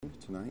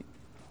tonight.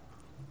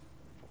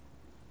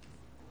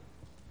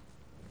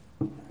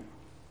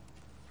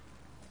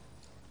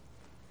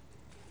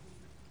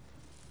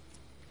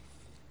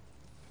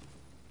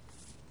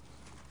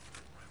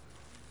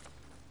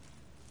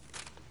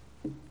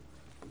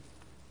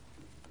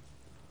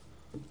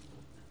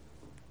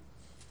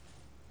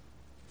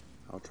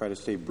 I'll try to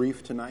stay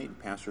brief tonight.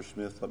 Pastor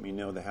Smith let me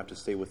know they have to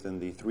stay within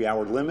the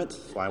 3-hour limit,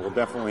 so I will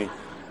definitely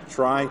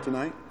try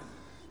tonight.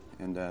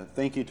 And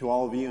thank you to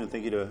all of you, and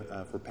thank you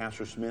for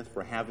Pastor Smith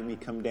for having me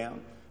come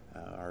down.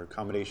 Our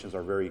accommodations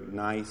are very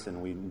nice,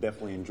 and we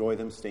definitely enjoy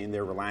them, staying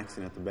there,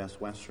 relaxing at the Best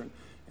Western.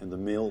 And the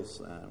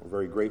meals, we're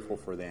very grateful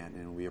for that,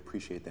 and we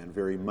appreciate that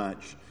very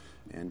much.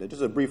 And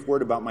just a brief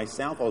word about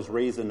myself. I was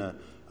raised in a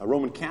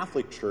Roman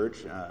Catholic church.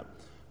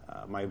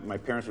 My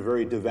parents were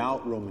very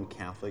devout Roman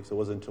Catholics. It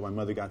wasn't until my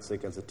mother got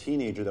sick as a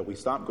teenager that we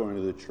stopped going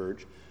to the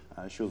church.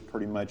 She was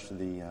pretty much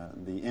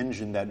the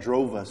engine that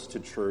drove us to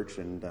church,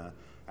 and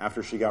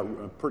after she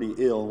got pretty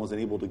ill and wasn't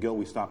able to go,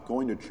 we stopped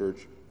going to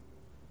church.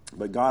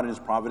 But God in His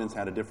providence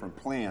had a different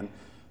plan.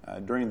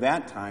 During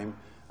that time,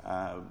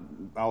 I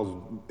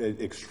was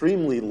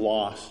extremely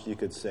lost, you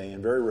could say,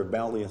 and very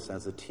rebellious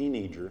as a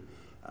teenager.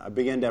 I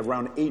began to,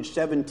 around age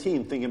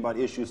 17, thinking about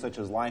issues such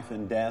as life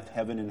and death,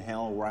 heaven and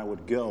hell, where I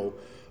would go.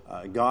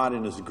 God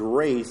in His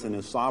grace and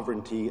His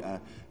sovereignty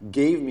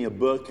gave me a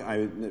book.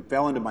 It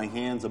fell into my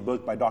hands, a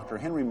book by Dr.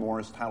 Henry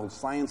Morris titled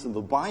Science of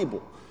the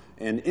Bible.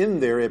 And in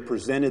there, it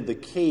presented the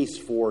case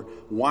for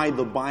why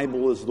the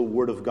Bible is the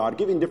Word of God,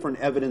 giving different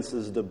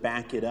evidences to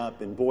back it up.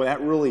 And boy,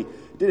 that really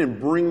didn't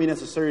bring me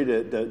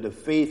necessarily to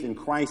faith in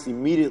Christ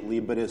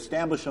immediately, but it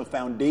established a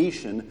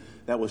foundation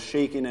that was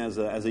shaken as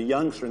a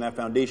youngster. And that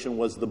foundation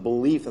was the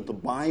belief that the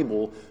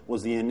Bible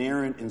was the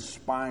inerrant,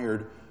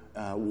 inspired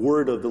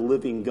Word of the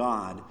living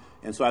God.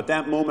 And so at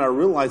that moment, I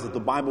realized that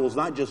the Bible is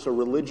not just a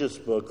religious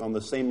book on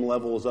the same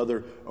level as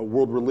other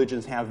world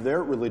religions have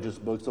their religious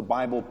books. The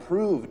Bible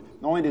proved,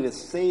 not only did it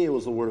say it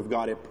was the Word of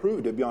God, it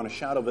proved it beyond a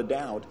shadow of a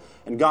doubt.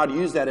 And God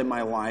used that in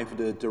my life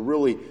to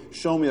really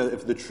show me that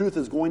if the truth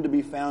is going to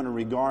be found in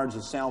regards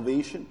to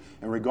salvation,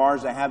 in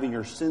regards to having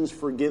your sins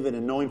forgiven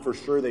and knowing for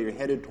sure that you're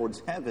headed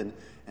towards heaven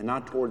and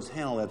not towards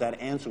hell, that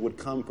answer would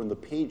come from the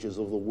pages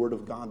of the Word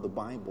of God, the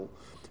Bible.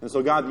 And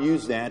so God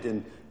used that,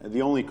 and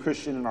the only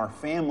Christian in our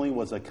family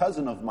was a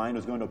cousin of mine who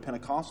was going to a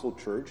Pentecostal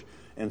church.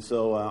 And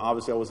so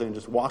obviously I wasn't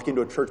just walking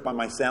to a church by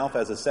myself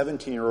as a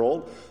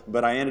 17-year-old,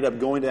 but I ended up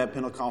going to that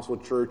Pentecostal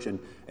church and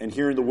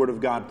hearing the Word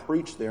of God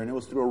preached there. And it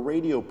was through a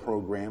radio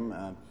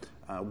program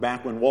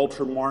back when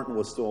Walter Martin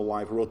was still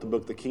alive, who wrote the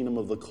book The Kingdom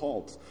of the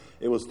Cults.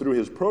 It was through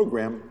his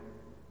program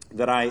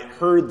that I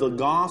heard the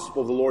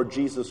gospel of the Lord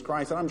Jesus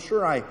Christ. And I'm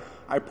sure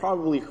I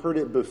probably heard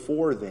it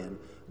before then.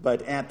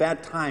 But at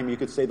that time, you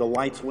could say the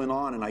lights went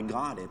on and I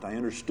got it. I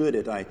understood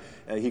it.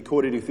 He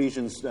quoted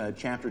Ephesians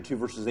chapter 2,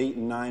 verses 8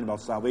 and 9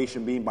 about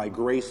salvation being by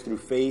grace through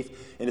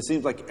faith. And it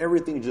seems like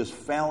everything just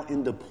fell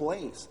into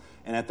place.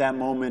 And at that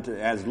moment,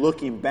 as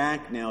looking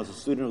back now as a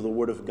student of the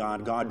Word of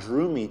God, God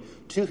drew me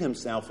to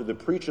Himself through the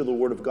preacher of the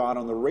Word of God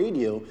on the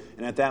radio.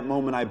 And at that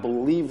moment, I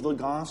believed the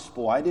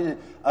gospel. I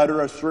didn't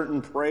utter a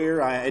certain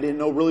prayer. I didn't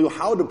know really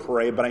how to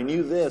pray, but I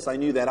knew this. I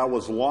knew that I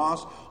was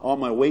lost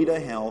on my way to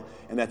hell,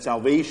 and that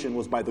salvation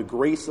was by the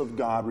grace of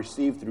God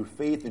received through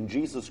faith in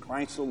Jesus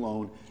Christ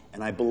alone.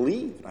 And I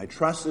believed. I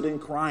trusted in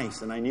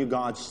Christ, and I knew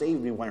God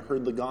saved me when I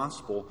heard the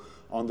gospel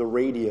on the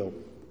radio.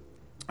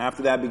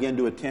 After that, I began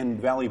to attend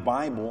Valley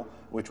Bible,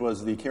 which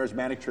was the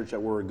charismatic church that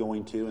we were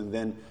going to. And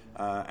then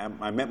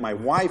I met my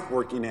wife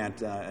working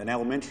at an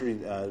elementary,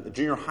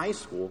 junior high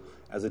school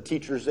as a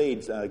teacher's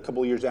aide. A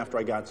couple of years after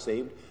I got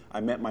saved,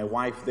 I met my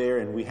wife there,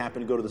 and we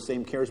happened to go to the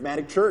same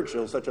charismatic church. It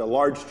was such a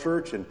large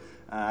church, and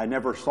I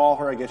never saw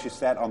her. I guess she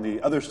sat on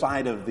the other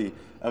side of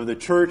the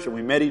church, and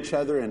we met each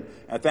other. And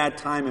at that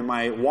time in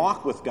my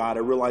walk with God,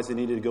 I realized I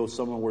needed to go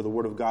somewhere where the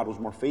Word of God was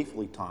more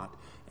faithfully taught.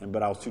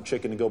 But I was too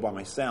chicken to go by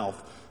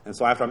myself. And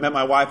so after I met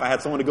my wife, I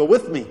had someone to go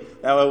with me.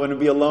 That way I wouldn't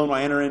be alone when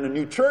I enter in a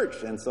new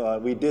church. And so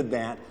we did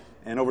that.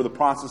 And over the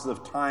process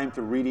of time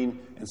through reading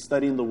and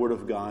studying the Word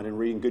of God and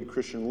reading good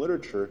Christian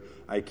literature,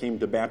 I came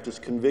to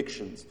Baptist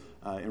convictions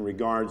in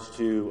regards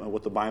to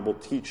what the Bible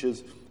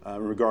teaches,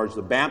 in regards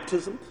to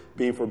baptism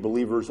being for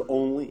believers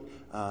only,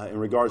 in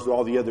regards to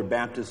all the other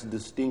Baptist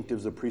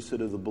distinctives, the priesthood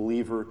of the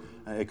believer,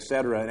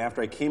 etc. And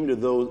after I came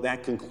to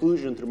that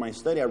conclusion through my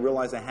study, I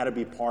realized I had to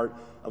be part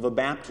of a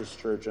Baptist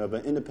church, of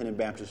an independent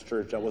Baptist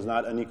church that was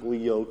not unequally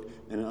yoked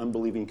in an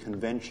unbelieving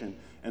convention.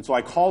 And so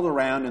I called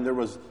around, and there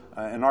was,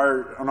 in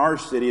our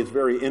city, it's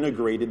very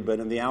integrated, but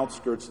in the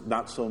outskirts,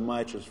 not so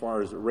much as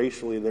far as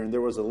racially there. And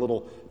there was a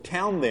little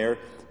town there,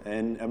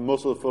 and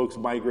most of the folks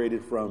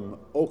migrated from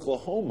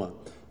Oklahoma.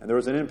 And there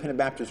was an independent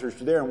Baptist church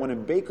there and one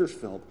in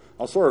Bakersfield.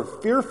 I was sort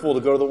of fearful to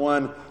go to the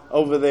one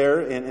over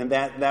there in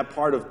that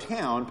part of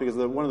town, because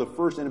one of the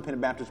first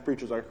independent Baptist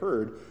preachers I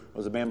heard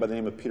was a man by the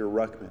name of Peter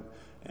Ruckman.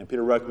 And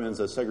Peter Ruckman's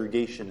a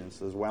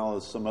segregationist, as well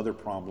as some other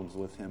problems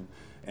with him.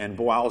 And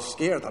boy, I was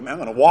scared. I thought, man, I'm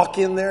going to walk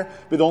in there,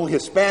 be the only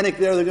Hispanic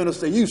there. They're going to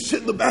say, you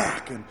sit in the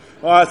back. And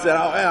I said,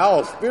 I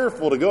was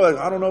fearful to go.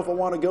 I don't know if I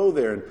want to go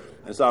there.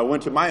 And so I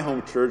went to my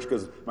home church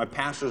because my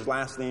pastor's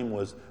last name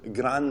was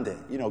Grande.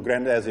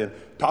 Grande as in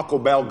Taco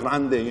Bell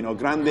Grande,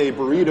 Grande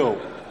burrito.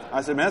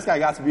 I said, man, this guy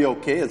got to be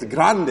okay. It's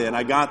Grande. And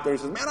I got there. He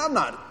says, man, I'm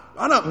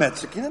not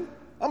Mexican.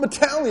 I'm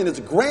Italian. It's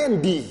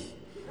Grandi.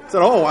 I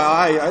said, oh, well,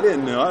 I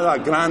didn't know. I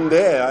thought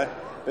Grande.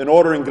 In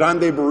ordering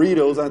Grande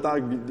burritos, I thought,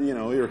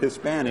 you're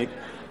Hispanic.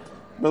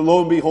 But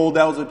lo and behold,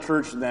 that was a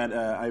church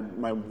that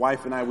my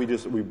wife and I,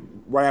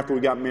 right after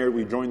we got married,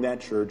 we joined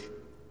that church.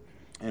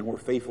 And we're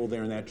faithful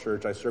there in that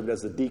church. I served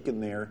as a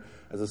deacon there,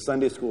 as a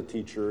Sunday school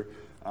teacher.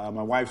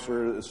 My wife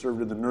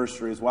served in the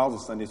nursery as well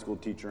as a Sunday school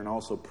teacher, and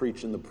also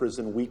preached in the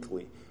prison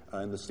weekly,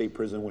 in the state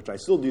prison, which I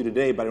still do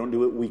today, but I don't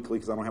do it weekly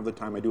because I don't have the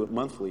time. I do it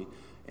monthly.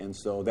 And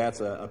so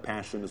that's a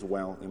passion as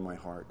well in my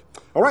heart.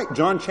 All right,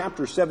 John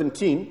chapter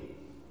 17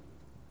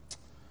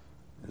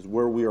 is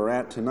where we are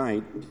at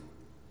tonight.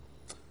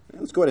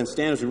 Let's go ahead and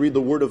stand as we read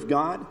the Word of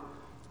God.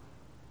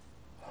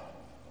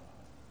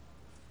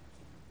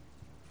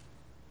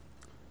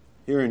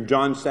 Here in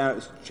John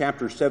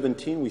chapter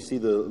 17, we see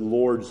the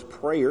Lord's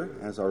Prayer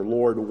as our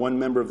Lord, one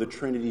member of the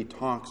Trinity,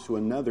 talks to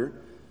another.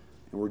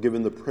 And we're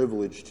given the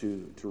privilege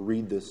to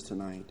read this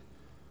tonight.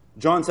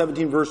 John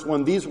 17, verse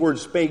 1, these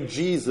words spake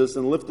Jesus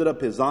and lifted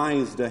up his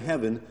eyes to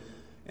heaven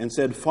and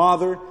said,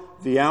 Father,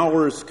 the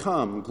hour is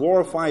come.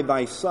 Glorify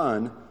thy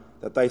Son,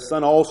 that thy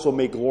Son also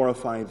may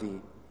glorify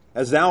thee.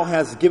 As thou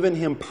hast given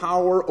him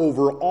power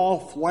over all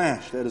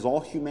flesh, that is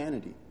all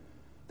humanity,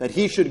 that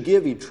he should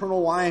give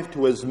eternal life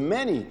to as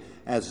many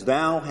as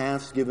thou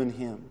hast given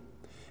him.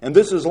 And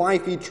this is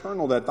life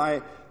eternal,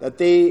 that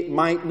they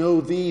might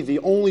know thee, the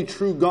only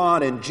true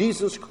God, and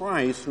Jesus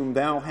Christ, whom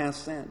thou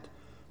hast sent.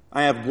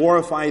 I have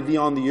glorified thee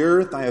on the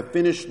earth. I have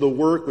finished the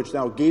work which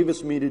thou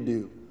gavest me to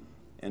do.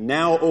 And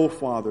now, O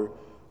Father,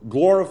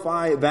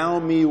 glorify thou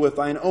me with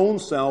thine own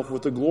self,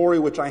 with the glory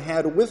which I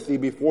had with thee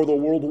before the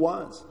world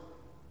was.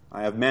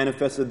 I have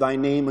manifested thy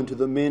name unto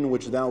the men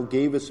which thou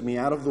gavest me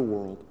out of the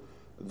world.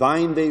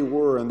 Thine they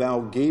were, and thou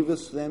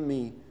gavest them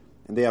me,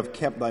 and they have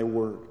kept thy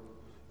word.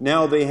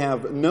 Now they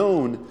have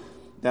known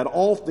that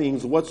all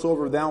things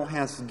whatsoever thou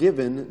hast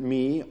given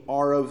me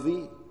are of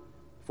thee.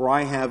 For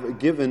I have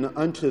given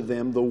unto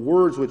them the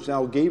words which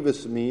thou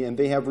gavest me, and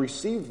they have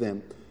received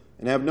them,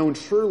 and have known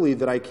surely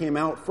that I came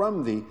out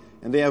from thee,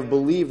 and they have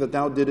believed that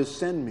thou didst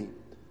send me.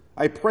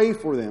 I pray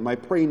for them. I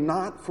pray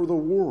not for the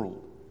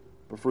world,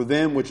 but for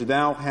them which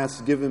thou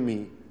hast given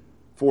me,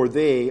 for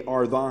they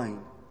are thine.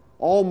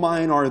 All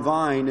mine are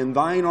thine, and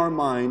thine are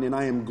mine, and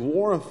I am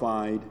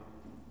glorified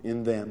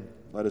in them.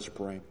 Let us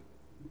pray.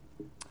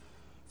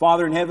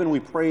 Father in heaven,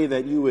 we pray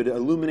that you would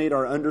illuminate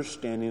our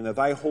understanding, that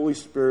thy Holy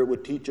Spirit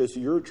would teach us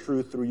your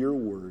truth through your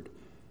word.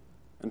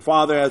 And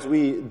Father, as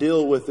we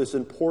deal with this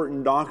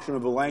important doctrine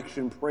of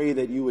election, pray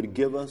that you would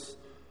give us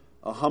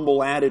a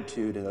humble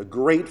attitude and a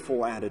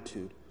grateful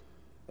attitude,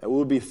 that we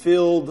would be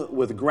filled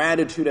with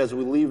gratitude as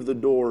we leave the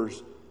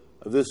doors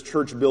of this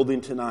church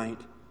building tonight,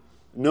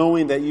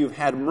 knowing that you've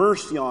had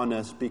mercy on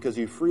us because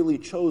you freely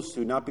chose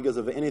to, not because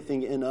of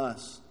anything in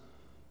us,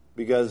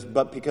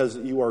 but because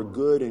you are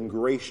good and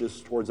gracious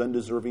towards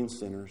undeserving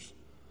sinners.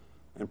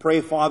 And pray,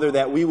 Father,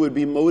 that we would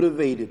be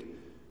motivated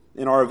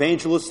in our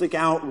evangelistic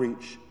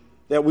outreach,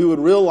 that we would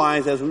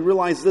realize, as we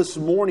realize this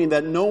morning,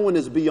 that no one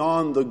is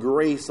beyond the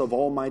grace of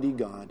Almighty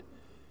God,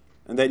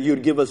 and that you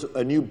would give us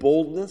a new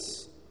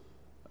boldness,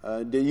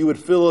 that you would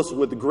fill us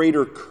with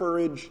greater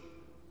courage,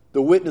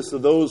 the witness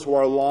of those who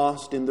are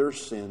lost in their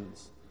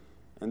sins,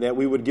 and that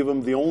we would give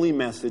them the only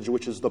message,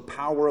 which is the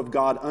power of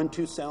God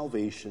unto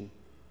salvation,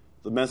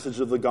 the message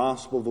of the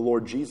gospel of the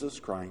Lord Jesus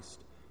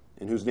Christ,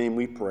 in whose name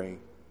we pray.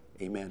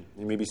 Amen.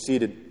 You may be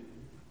seated.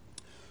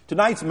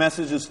 Tonight's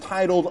message is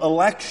titled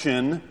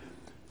Election,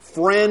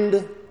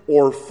 Friend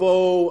or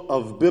Foe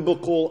of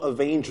Biblical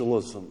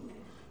Evangelism.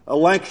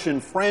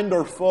 Election, friend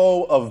or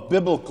foe of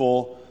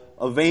biblical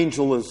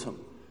evangelism.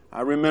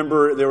 I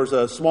remember there was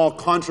a small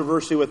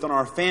controversy within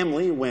our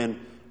family when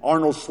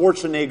Arnold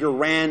Schwarzenegger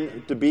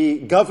ran to be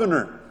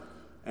governor.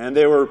 And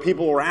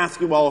people were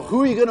asking, well,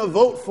 who are you going to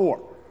vote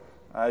for?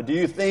 Do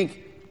you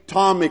think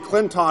Tom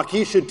McClintock,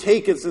 he should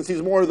take it since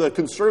he's more of the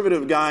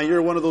conservative guy?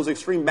 You're one of those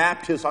extreme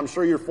Baptists. I'm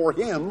sure you're for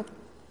him.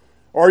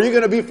 Or are you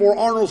going to be for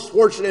Arnold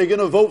Schwarzenegger? You're going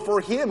to vote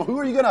for him? Who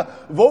are you going to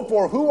vote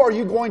for? Who are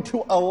you going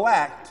to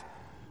elect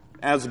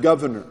as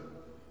governor?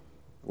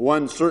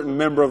 One certain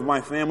member of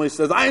my family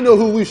says, I know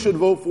who we should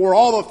vote for.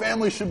 All the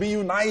family should be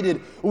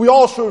united. We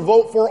all should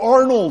vote for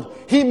Arnold.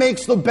 He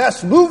makes the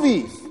best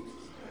movies.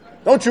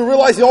 Don't you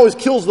realize he always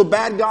kills the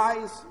bad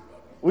guys?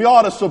 We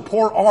ought to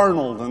support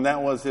Arnold. And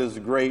that was his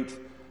great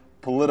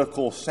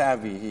political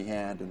savvy he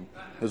had and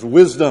his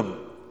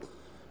wisdom.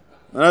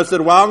 And I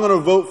said, well, I'm going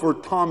to vote for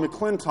Tom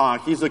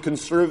McClintock. He's a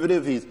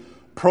conservative. He's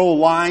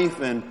pro-life,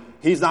 and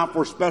he's not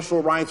for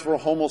special rights for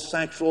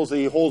homosexuals.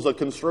 He holds a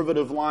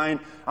conservative line.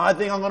 I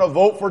think I'm going to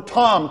vote for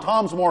Tom.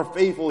 Tom's more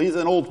faithful. He's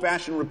an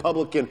old-fashioned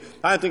Republican.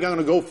 I think I'm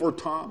going to go for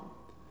Tom.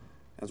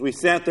 As we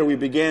sat there, we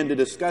began to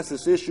discuss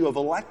this issue of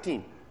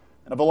electing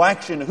and of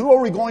election. Who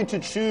are we going to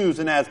choose?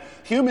 And as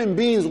human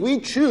beings, we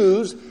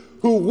choose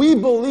who we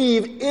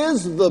believe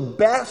is the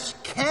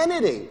best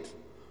candidate,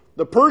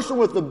 the person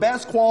with the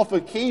best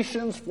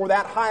qualifications for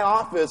that high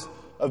office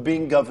of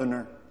being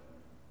governor.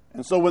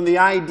 And so when the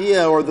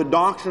idea or the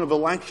doctrine of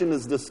election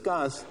is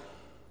discussed,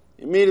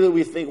 immediately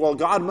we think, well,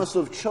 God must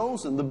have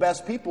chosen the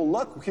best people.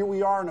 Look, here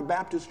we are in a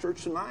Baptist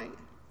church tonight.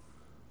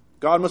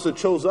 God must have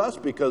chose us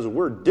because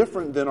we're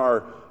different than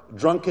our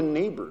drunken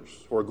neighbors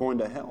who are going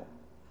to hell.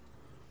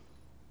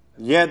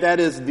 Yet that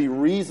is the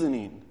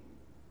reasoning,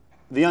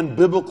 the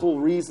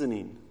unbiblical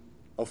reasoning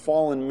of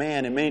fallen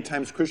man. And many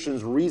times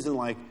Christians reason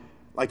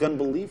like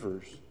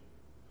unbelievers.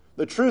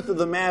 The truth of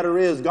the matter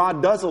is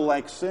God does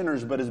elect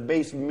sinners, but is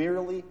based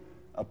merely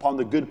upon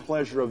the good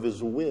pleasure of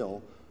His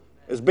will.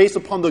 It's based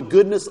upon the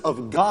goodness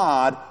of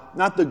God,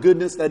 not the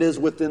goodness that is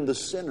within the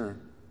sinner.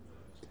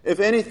 If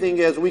anything,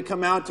 as we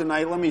come out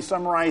tonight, let me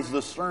summarize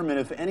the sermon.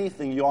 If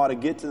anything you ought to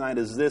get tonight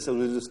is this, as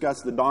we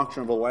discuss the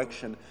doctrine of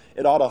election.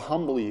 It ought to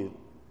humble you.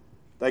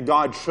 That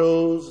God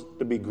chose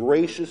to be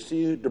gracious to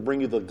you, to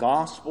bring you the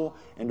gospel,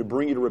 and to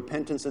bring you to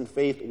repentance and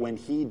faith when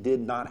He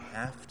did not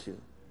have to.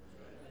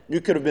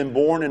 You could have been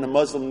born in a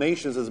Muslim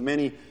nation, as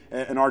many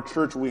in our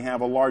church we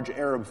have a large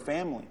Arab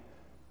family.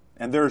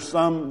 And there are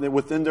some that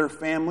within their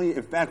family,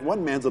 in fact,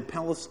 one man's a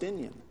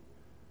Palestinian.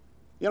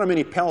 You know how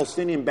many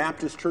Palestinian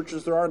Baptist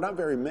churches there are? Not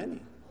very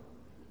many.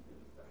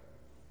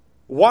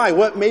 Why?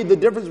 What made the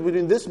difference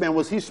between this man?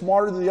 Was he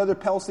smarter than the other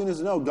Palestinians?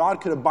 No.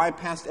 God could have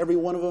bypassed every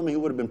one of them. He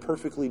would have been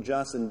perfectly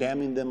just in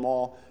damning them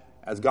all,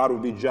 as God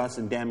would be just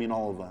in damning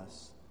all of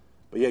us.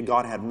 But yet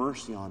God had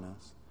mercy on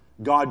us.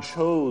 God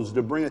chose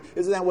to bring it.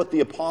 Isn't that what the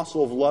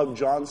apostle of love,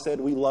 John,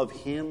 said? We love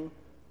Him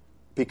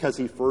because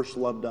He first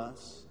loved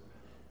us.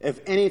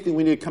 If anything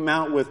we need to come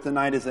out with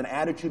tonight is an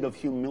attitude of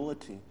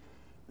humility.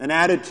 An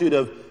attitude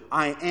of,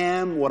 I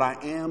am what I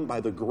am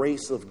by the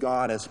grace of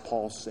God, as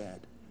Paul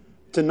said.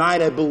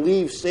 Tonight I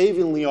believe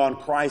savingly on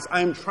Christ.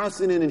 I am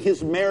trusting in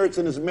His merits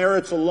and His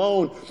merits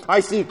alone.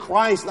 I see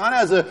Christ not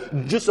as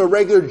just a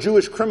regular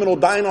Jewish criminal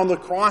dying on the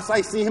cross.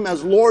 I see Him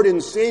as Lord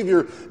and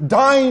Savior,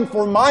 dying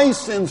for my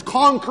sins,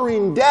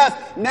 conquering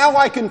death. Now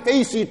I can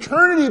face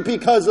eternity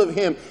because of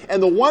Him.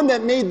 And the one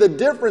that made the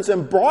difference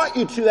and brought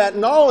you to that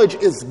knowledge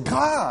is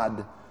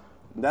God.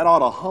 That ought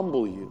to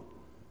humble you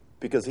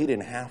because He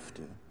didn't have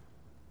to.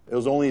 It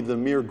was only the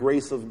mere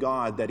grace of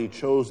God that He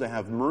chose to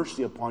have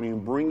mercy upon you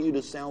and bring you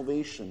to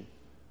salvation.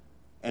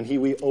 And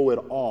we owe it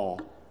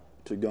all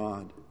to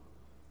God.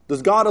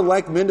 Does God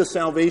elect men to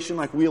salvation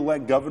like we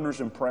elect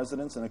governors and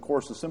presidents? And of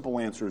course, the simple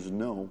answer is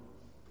no.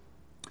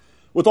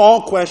 With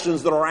all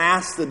questions that are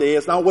asked today,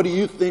 it's not what do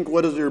you think,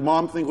 what does your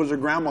mom think, what does your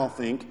grandma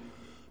think,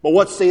 but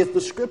what saith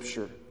the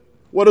Scripture?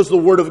 What does the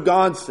Word of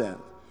God say?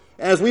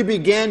 As we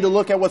began to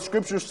look at what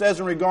Scripture says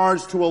in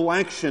regards to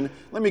election,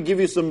 let me give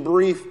you some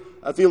brief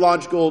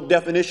theological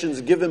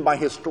definitions given by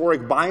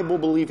historic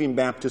Bible-believing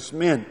Baptist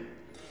men.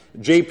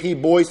 J.P.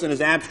 Boyce, in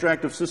his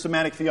Abstract of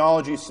Systematic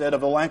Theology, said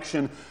of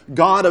election,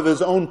 God of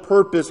His own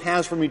purpose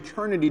has from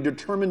eternity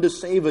determined to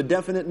save a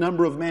definite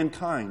number of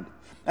mankind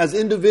as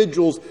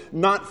individuals,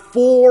 not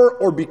for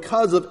or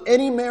because of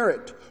any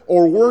merit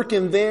or work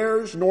in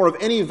theirs, nor of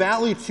any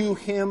value to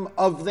Him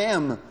of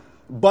them,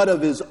 but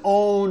of His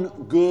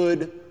own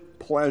good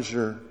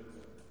pleasure.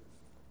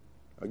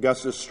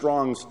 Augustus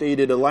Strong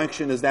stated,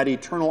 election is that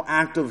eternal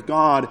act of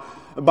God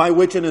by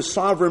which in His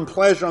sovereign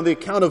pleasure, on the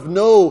account of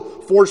no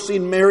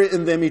foreseen merit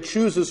in them, He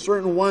chooses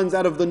certain ones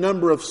out of the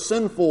number of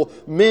sinful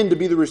men to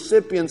be the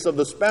recipients of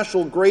the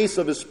special grace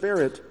of His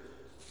Spirit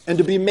and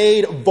to be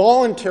made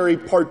voluntary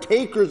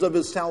partakers of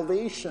His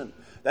salvation.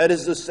 That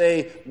is to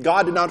say,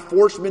 God did not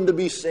force men to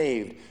be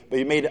saved, but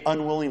He made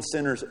unwilling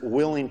sinners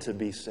willing to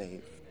be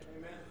saved.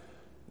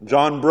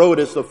 John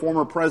Brodus, the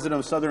former president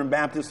of Southern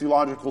Baptist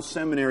Theological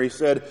Seminary,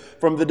 said,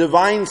 from the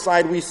divine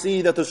side we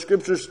see that the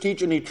Scriptures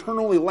teach an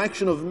eternal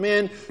election of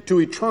men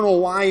to eternal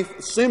life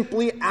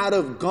simply out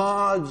of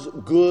God's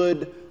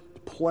good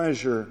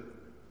pleasure.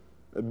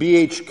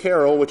 B.H.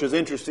 Carroll, which is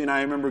interesting,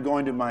 I remember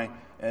going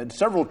to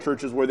several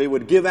churches where they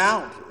would give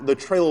out the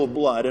Trail of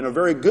Blood, and a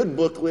very good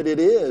booklet it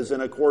is.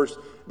 And of course,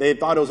 they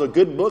thought it was a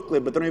good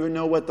booklet, but they don't even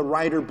know what the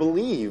writer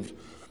believed.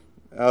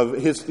 Of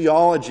his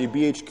theology,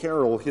 B.H.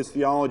 Carroll, his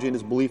theology and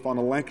his belief on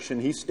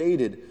election, he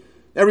stated,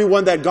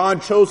 everyone that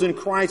God chose in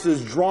Christ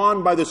is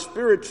drawn by the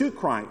Spirit to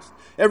Christ.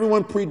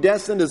 Everyone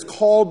predestined is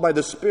called by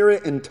the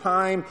Spirit in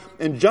time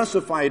and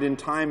justified in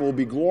time and will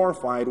be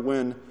glorified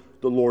when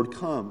the Lord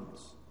comes.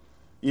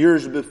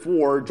 Years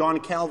before, John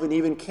Calvin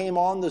even came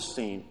on the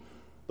scene.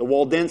 The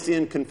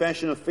Waldensian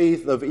Confession of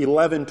Faith of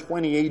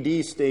 1120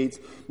 AD states,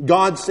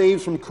 God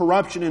saves from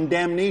corruption and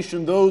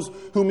damnation those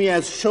whom He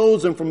has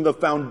chosen from the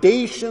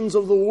foundations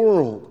of the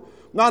world,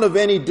 not of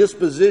any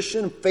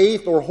disposition,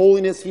 faith, or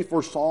holiness He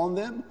foresaw in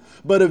them,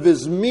 but of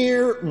His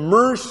mere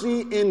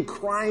mercy in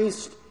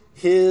Christ,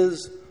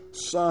 His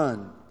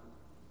Son.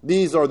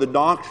 These are the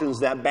doctrines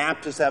that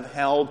Baptists have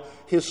held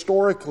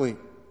historically.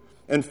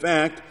 In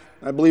fact,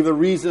 I believe the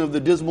reason of the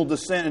dismal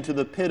descent into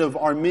the pit of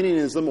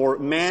Arminianism or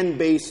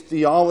man-based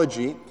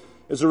theology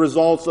is a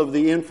result of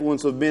the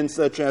influence of men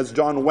such as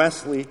John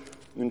Wesley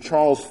and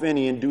Charles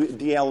Finney and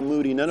D.L.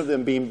 Moody, none of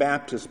them being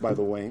Baptists, by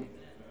the way.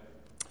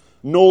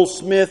 Noel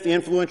Smith, the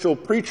influential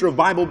preacher of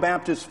Bible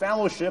Baptist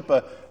Fellowship,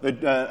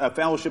 a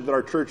fellowship that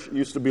our church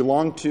used to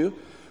belong to.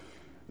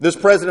 This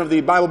president of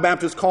the Bible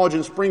Baptist College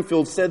in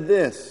Springfield said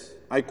this,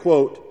 I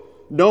quote,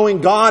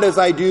 "Knowing God as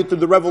I do through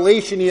the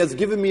revelation He has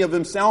given me of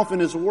Himself and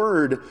His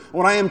Word,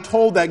 when I am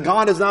told that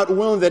God is not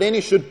willing that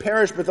any should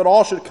perish but that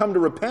all should come to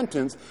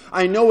repentance,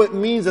 I know it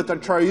means that the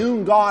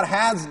triune God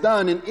has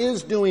done and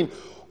is doing,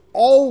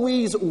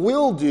 always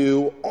will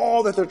do,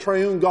 all that the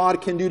triune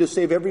God can do to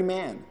save every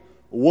man,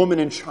 woman,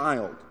 and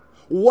child.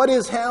 What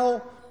is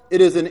hell?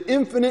 It is an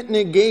infinite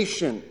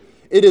negation.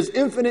 It is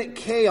infinite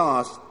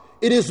chaos.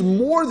 It is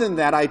more than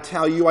that, I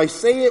tell you. I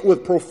say it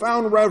with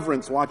profound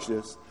reverence. Watch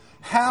this.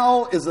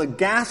 Hell is a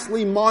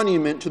ghastly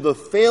monument to the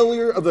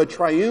failure of the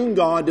triune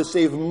God to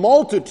save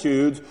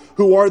multitudes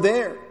who are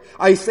there.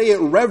 I say it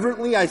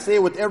reverently. I say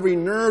it with every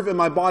nerve in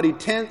my body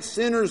tense.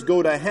 Sinners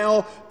go to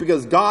hell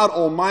because God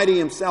Almighty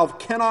Himself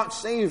cannot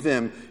save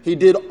them. He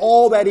did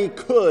all that He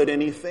could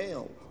and He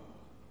failed.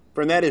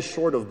 Friend, that is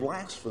short of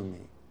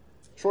blasphemy.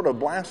 Short of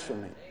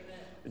blasphemy.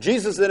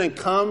 Jesus didn't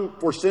come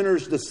for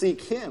sinners to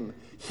seek Him.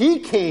 He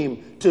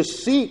came to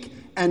seek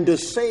and to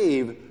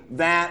save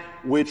that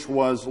which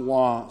was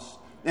lost.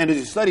 And as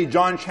you study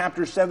John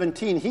chapter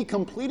 17, He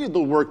completed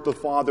the work the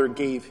Father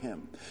gave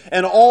Him.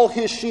 And all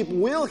His sheep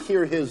will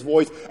hear His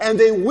voice, and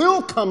they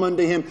will come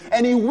unto Him,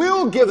 and He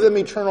will give them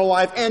eternal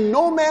life, and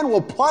no man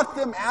will pluck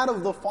them out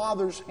of the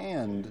Father's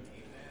hand.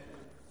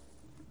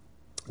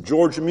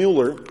 George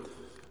Mueller,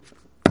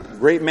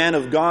 great man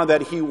of God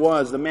that he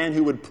was, the man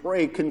who would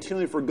pray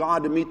continually for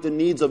God to meet the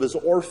needs of his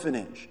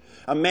orphanage.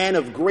 A man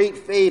of great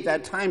faith.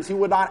 At times he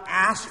would not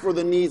ask for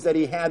the needs that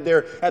he had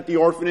there at the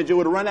orphanage. It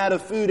would run out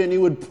of food and he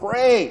would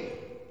pray.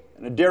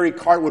 And a dairy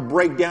cart would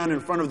break down in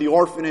front of the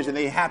orphanage and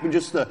they happen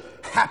just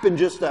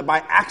to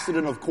by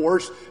accident, of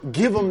course,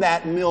 give them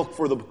that milk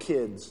for the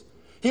kids.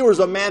 He was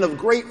a man of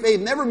great faith,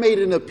 never made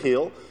an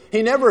appeal.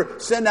 He never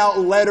sent out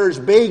letters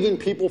begging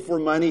people for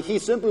money. He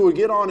simply would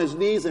get on his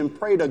knees and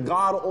pray to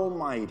God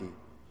Almighty.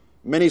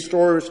 Many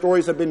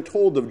stories have been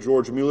told of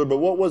George Mueller, but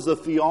what was the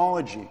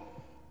theology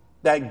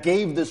that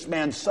gave this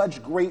man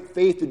such great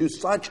faith to do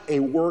such a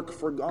work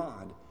for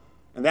God?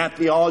 And that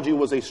theology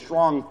was a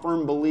strong,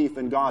 firm belief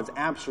in God's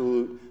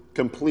absolute,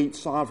 complete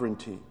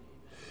sovereignty.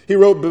 He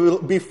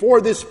wrote, "Before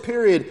this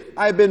period,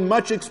 I have been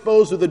much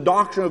exposed to the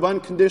doctrine of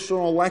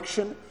unconditional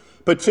election,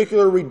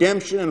 particular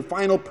redemption, and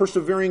final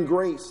persevering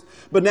grace.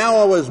 But now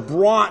I was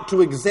brought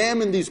to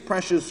examine these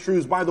precious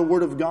truths by the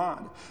Word of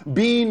God,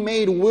 being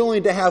made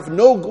willing to have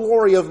no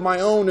glory of my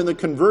own in the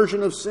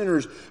conversion of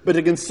sinners, but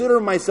to consider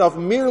myself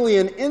merely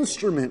an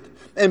instrument,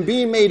 and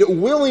being made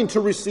willing to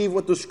receive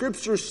what the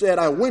Scriptures said,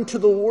 I went to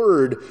the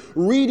Word,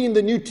 reading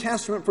the New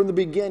Testament from the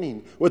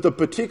beginning, with a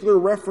particular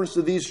reference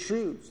to these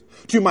truths.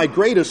 To my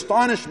great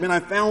astonishment, I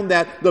found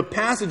that the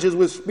passages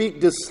which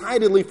speak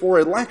decidedly for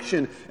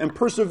election and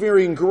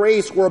persevering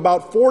grace were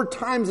about 4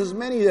 times as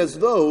many as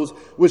those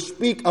which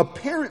speak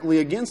apparently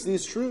against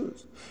these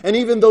truths. And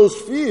even those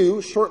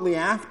few, shortly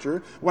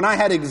after, when I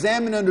had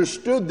examined and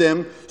understood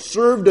them,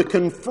 served to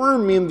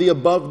confirm me in the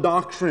above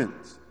doctrines.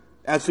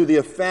 As to the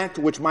effect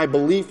which my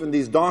belief in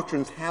these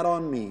doctrines had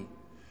on me,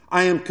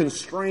 I am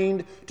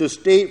constrained to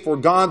state for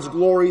God's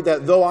glory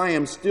that though I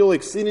am still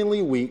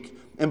exceedingly weak,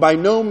 and by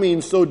no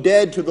means so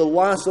dead to the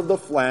lust of the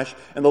flesh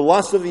and the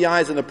lust of the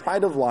eyes and the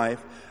pride of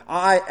life,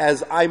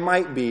 as I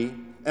might be,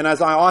 and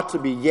as I ought to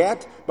be,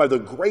 yet by the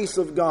grace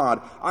of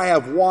God, I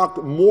have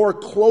walked more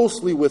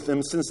closely with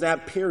Him since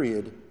that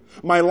period.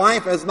 My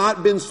life has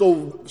not been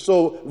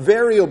so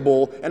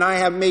variable, and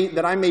I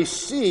may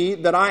see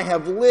that I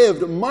have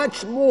lived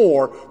much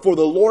more for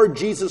the Lord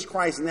Jesus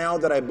Christ now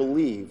that I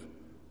believe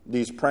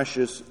these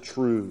precious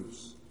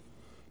truths."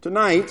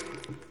 Tonight,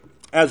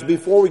 as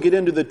before we get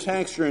into the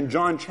text here in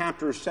John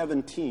chapter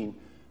 17,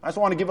 I just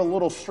want to give a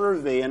little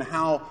survey on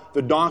how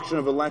the doctrine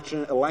of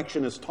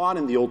election is taught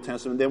in the Old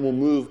Testament. Then we'll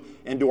move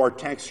into our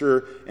text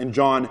here in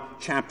John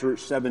chapter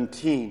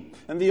 17.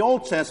 In the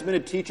Old Testament,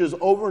 it teaches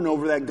over and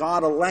over that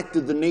God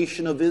elected the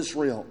nation of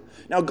Israel.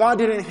 Now, God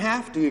didn't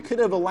have to. He could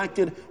have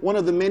elected one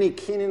of the many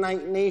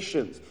Canaanite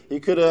nations. He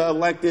could have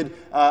elected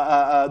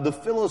the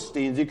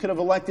Philistines. He could have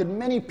elected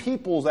many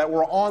peoples that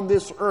were on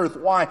this earth.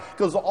 Why?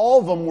 Because all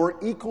of them were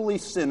equally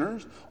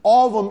sinners.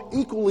 All of them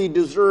equally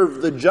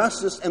deserved the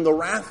justice and the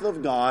wrath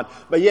of God.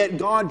 But yet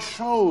God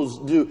chose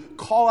to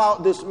call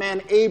out this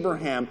man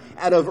Abraham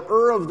out of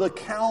Ur of the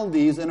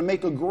Chaldees and to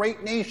make a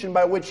great nation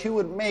by which He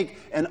would make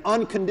an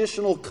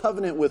unconditional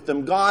covenant with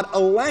them. God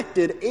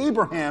elected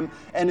Abraham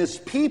and his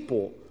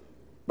people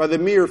by the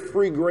mere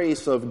free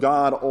grace of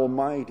God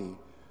Almighty.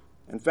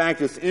 In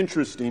fact, it's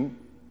interesting.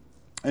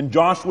 In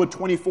Joshua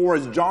 24,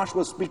 as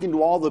Joshua is speaking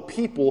to all the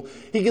people,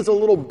 he gives a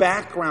little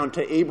background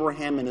to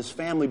Abraham and his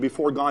family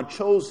before God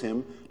chose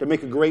him to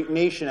make a great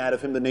nation out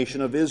of him, the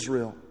nation of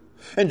Israel.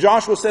 And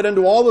Joshua said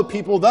unto all the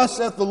people, Thus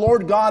saith the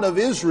Lord God of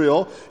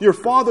Israel, Your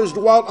fathers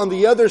dwelt on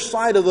the other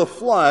side of the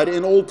flood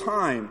in old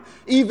time.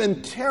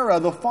 Even Terah,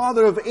 the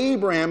father of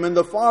Abraham and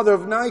the father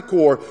of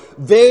Nachor,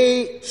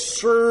 they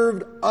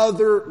served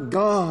other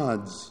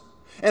gods.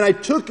 And I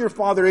took your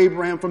father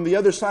Abraham from the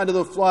other side of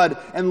the flood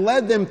and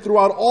led them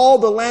throughout all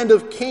the land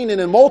of Canaan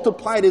and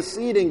multiplied his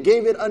seed and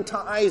gave it unto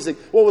Isaac.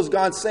 What was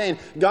God saying?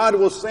 God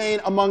was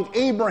saying among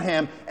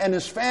Abraham and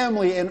his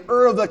family in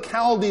Ur of the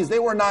Chaldees, they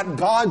were not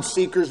God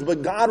seekers,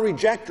 but God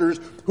rejectors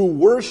who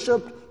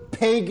worshiped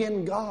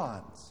pagan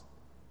gods.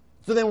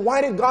 So then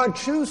why did God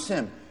choose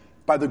him?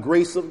 By the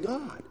grace of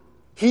God.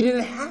 He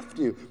didn't have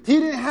to.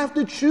 He didn't have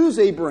to choose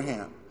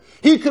Abraham.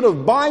 He could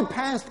have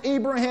bypassed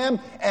Abraham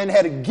and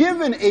had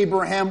given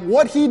Abraham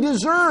what he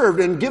deserved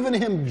and given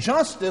him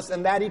justice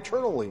and that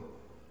eternally.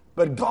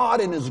 But God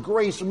in his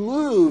grace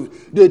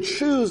moved to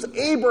choose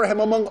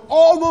Abraham among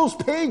all those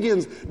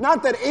pagans.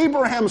 Not that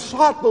Abraham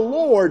sought the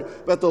Lord,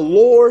 but the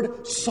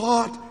Lord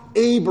sought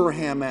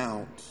Abraham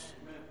out.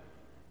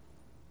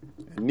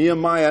 In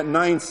Nehemiah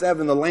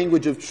 9:7, the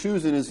language of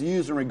choosing is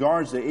used in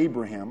regards to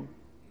Abraham.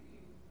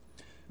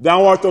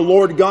 Thou art the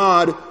Lord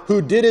God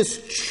who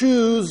didst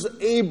choose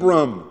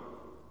Abram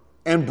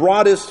and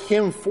broughtest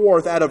him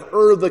forth out of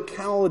Ur the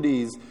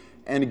Chaldees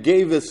and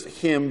gavest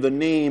him the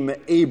name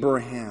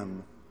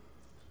Abraham.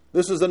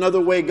 This is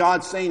another way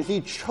God's saying he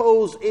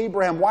chose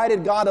Abraham. Why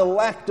did God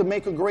elect to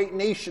make a great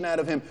nation out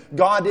of him?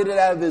 God did it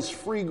out of his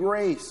free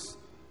grace.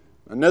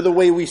 Another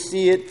way we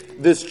see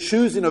it, this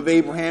choosing of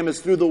Abraham, is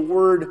through the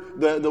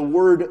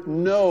word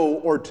know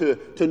or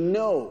to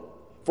know.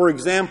 For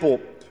example,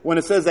 when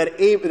it says that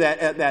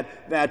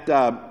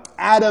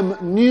Adam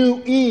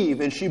knew Eve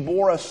and she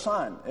bore a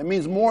son, it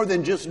means more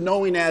than just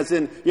knowing as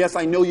in, yes,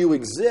 I know you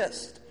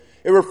exist.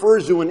 It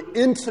refers to an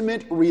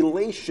intimate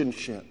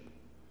relationship.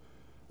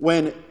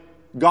 When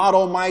God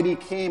Almighty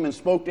came and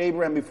spoke to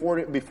Abraham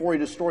before he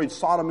destroyed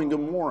Sodom and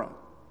Gomorrah,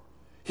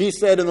 he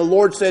said, and the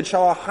Lord said,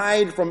 Shall I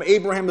hide from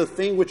Abraham the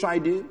thing which I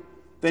do?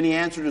 Then he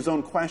answered his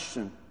own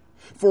question.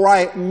 For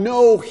I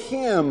know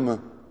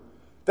him,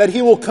 that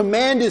he will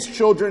command his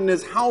children and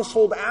his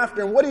household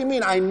after him. What do you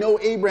mean, I know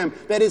Abraham?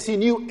 That is, he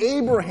knew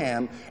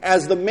Abraham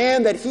as the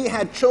man that he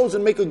had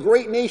chosen to make a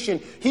great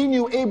nation. He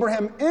knew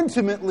Abraham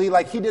intimately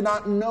like he did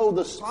not know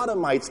the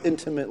Sodomites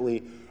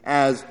intimately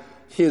as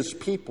his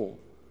people.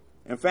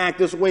 In fact,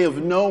 this way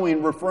of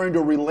knowing, referring to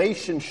a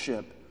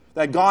relationship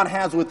that God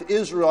has with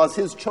Israel as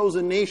his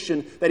chosen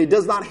nation, that he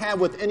does not have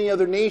with any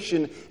other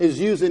nation, is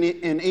used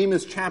in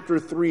Amos chapter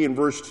 3 and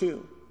verse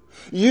 2.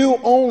 You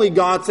only,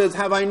 God says,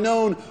 have I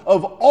known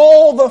of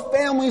all the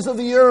families of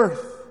the earth.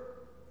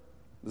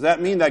 Does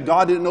that mean that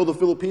God didn't know the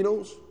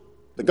Filipinos?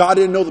 That God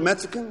didn't know the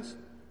Mexicans?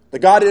 That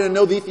God didn't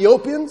know the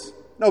Ethiopians?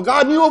 No,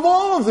 God knew of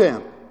all of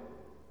them.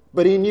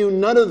 But he knew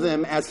none of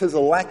them as his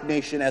elect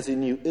nation as he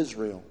knew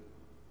Israel.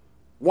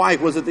 Why?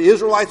 Was it the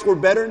Israelites were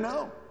better?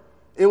 No.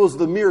 It was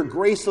the mere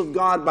grace of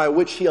God by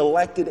which he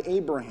elected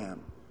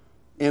Abraham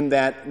in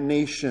that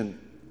nation.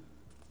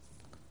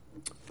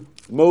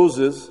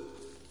 Moses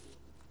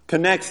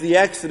connects the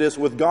Exodus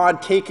with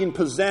God taking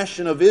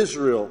possession of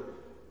Israel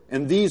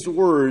in these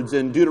words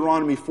in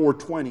Deuteronomy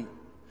 4:20.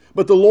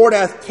 But the Lord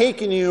hath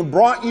taken you and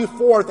brought you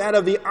forth out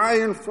of the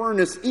iron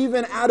furnace,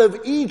 even out of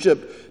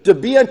Egypt, to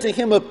be unto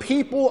him a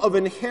people of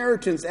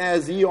inheritance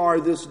as ye are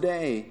this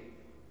day.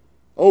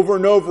 Over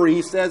and over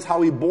he says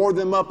how he bore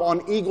them up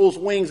on eagle's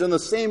wings in the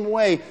same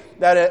way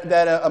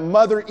that a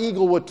mother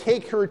eagle would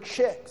take her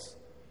chicks.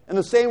 In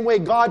the same way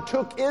God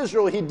took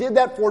Israel, he did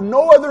that for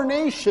no other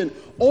nation,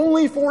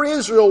 only for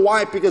Israel.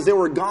 Why? Because they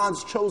were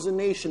God's chosen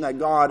nation that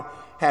God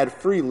had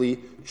freely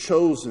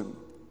chosen.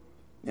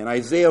 In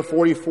Isaiah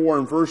 44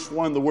 and verse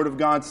 1, the Word of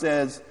God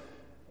says,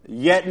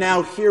 Yet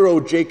now hear,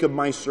 O Jacob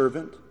my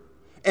servant,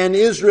 and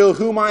Israel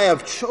whom I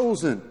have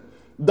chosen.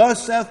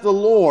 Thus saith the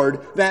Lord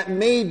that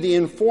made thee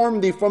and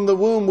formed thee from the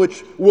womb,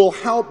 which will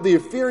help thee.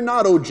 Fear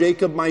not, O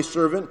Jacob my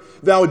servant,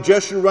 thou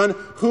Jeshurun,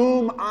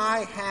 whom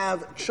I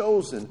have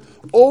chosen.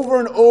 Over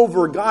and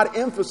over, God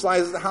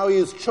emphasizes how he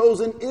has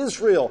chosen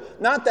Israel.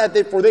 Not that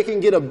they can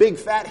get a big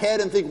fat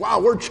head and think, wow,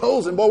 we're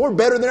chosen, boy, we're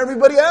better than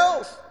everybody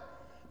else.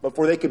 But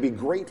for they could be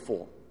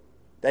grateful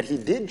that he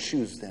did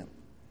choose them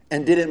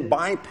and didn't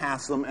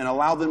bypass them and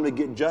allow them to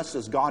get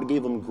justice. God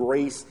gave them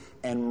grace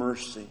and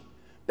mercy.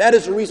 That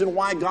is the reason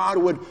why God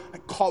would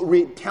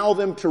tell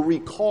them to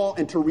recall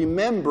and to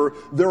remember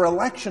their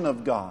election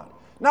of God.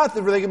 Not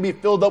that they can be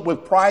filled up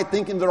with pride,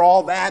 thinking they're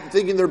all that,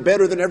 thinking they're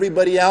better than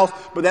everybody else,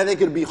 but that they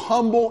could be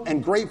humble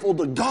and grateful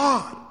to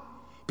God.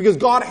 Because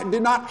God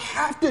did not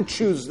have to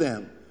choose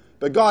them,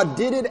 but God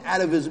did it out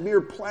of his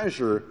mere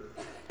pleasure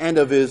and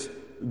of his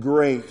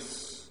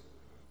grace.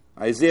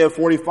 Isaiah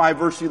 45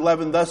 verse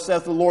 11, Thus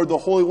saith the Lord, the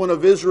Holy One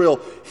of Israel,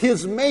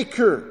 his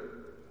Maker.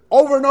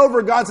 Over and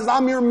over, God says,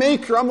 I'm your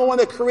maker. I'm the one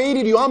that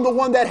created you. I'm the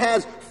one that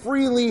has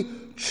freely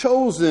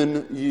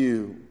chosen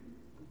you.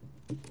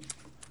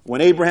 When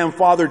Abraham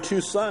fathered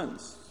 2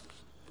 sons,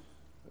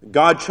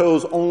 God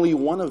chose only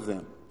one of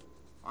them.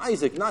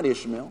 Isaac, not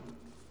Ishmael.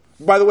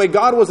 By the way,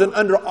 God wasn't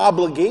under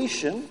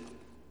obligation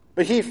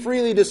But he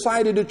freely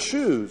decided to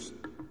choose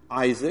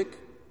Isaac.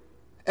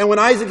 And when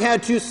Isaac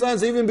had 2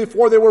 sons, even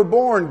before they were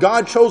born,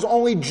 God chose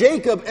only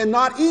Jacob and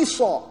not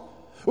Esau.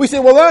 We say,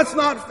 well, that's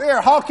not fair.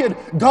 How could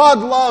God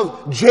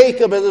love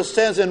Jacob, as it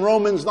says in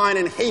Romans 9,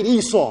 and hate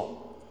Esau?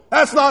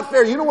 That's not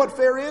fair. You know what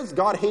fair is?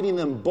 God hating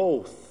them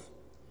both.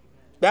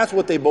 That's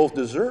what they both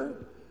deserve.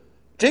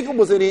 Jacob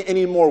wasn't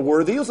any more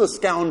worthy. He was a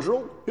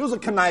scoundrel. He was a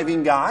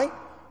conniving guy.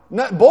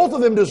 Both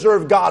of them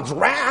deserved God's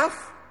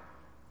wrath.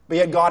 But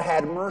yet God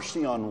had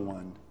mercy on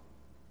one,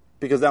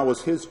 because that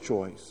was his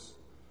choice.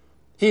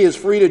 He is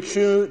free to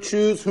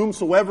choose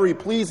whomsoever he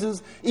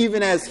pleases,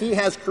 even as he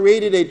has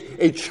created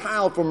a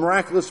child from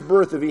miraculous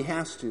birth if he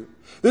has to.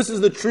 This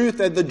is the truth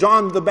that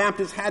John the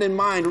Baptist had in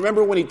mind.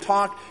 Remember when he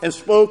talked and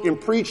spoke and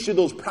preached to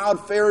those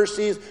proud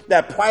Pharisees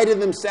that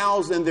prided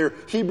themselves in their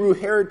Hebrew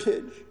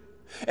heritage?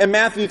 In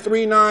Matthew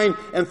 3:9,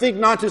 and think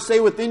not to say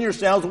within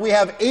yourselves, we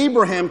have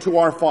Abraham to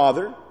our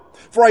father.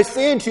 For I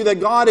say unto you that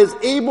God is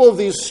able of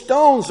these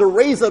stones to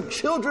raise up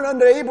children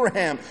unto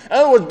Abraham. In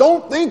other words,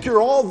 don't think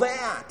you're all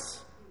that.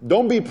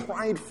 Don't be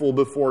prideful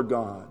before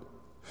God.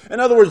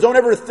 In other words, don't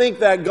ever think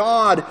that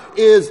God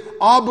is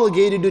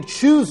obligated to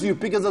choose you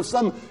because of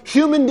some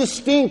human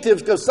distinctives,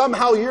 because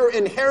somehow you're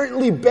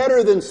inherently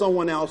better than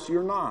someone else.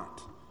 You're not.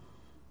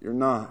 You're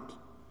not.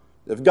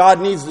 If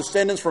God needs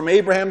descendants from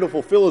Abraham to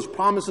fulfill his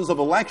promises of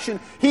election,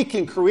 he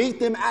can create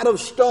them out of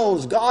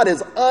stones. God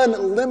is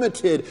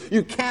unlimited.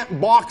 You can't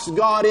box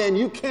God in.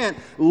 You can't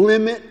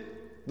limit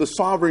the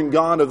sovereign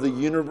God of the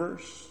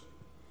universe.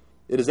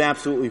 It is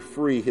absolutely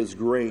free, his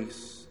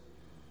grace.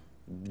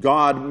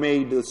 God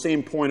made the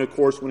same point, of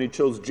course, when he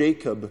chose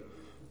Jacob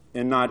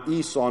and not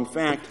Esau. In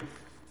fact,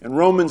 in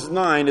Romans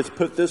 9, it's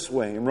put this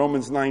way, in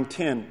Romans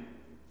 9:10.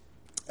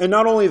 And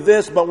not only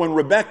this, but when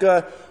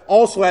Rebekah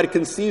also had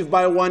conceived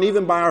by one,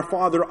 even by our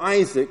father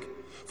Isaac,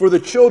 for the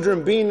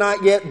children being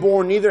not yet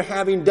born, neither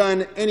having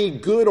done any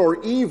good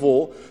or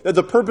evil, that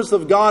the purpose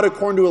of God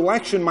according to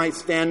election might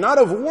stand, not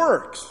of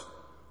works,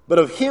 but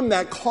of him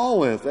that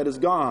calleth, that is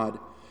God.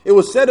 It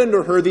was said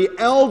unto her, the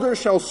elder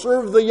shall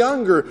serve the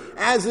younger,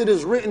 as it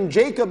is written,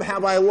 Jacob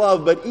have I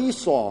loved, but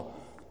Esau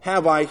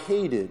have I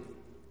hated.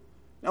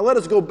 Now let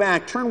us go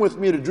back. Turn with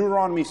me to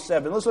Deuteronomy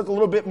 7. Let's look a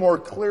little bit more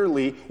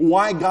clearly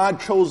why God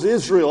chose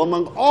Israel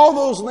among all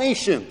those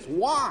nations.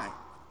 Why?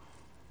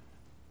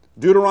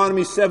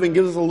 Deuteronomy 7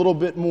 gives us a little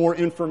bit more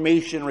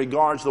information in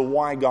regards to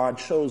why God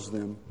chose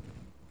them.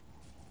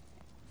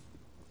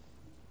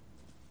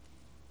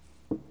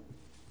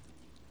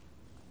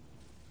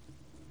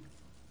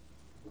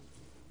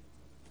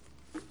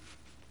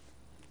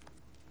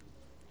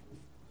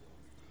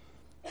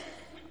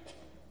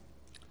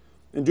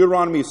 In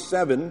Deuteronomy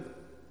 7,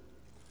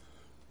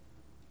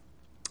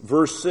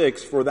 verse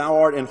 6, for thou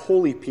art an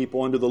holy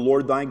people unto the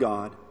Lord thy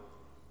God.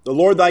 The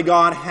Lord thy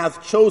God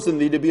hath chosen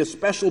thee to be a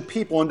special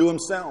people unto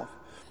himself,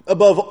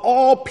 above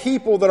all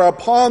people that are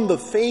upon the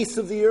face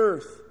of the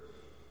earth.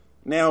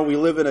 Now we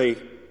live in a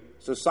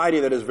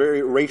society that is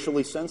very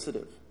racially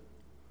sensitive.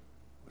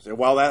 We say,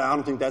 well, I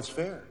don't think that's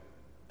fair.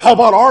 How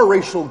about our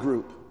racial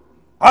group?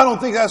 I don't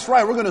think that's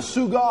right. We're going to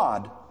sue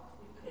God.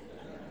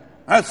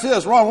 That's it.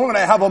 That's wrong. We're going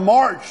to have a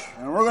march,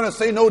 and we're going to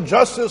say no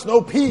justice, no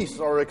peace,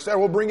 or etc.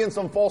 We'll bring in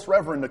some false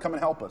reverend to come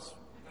and help us.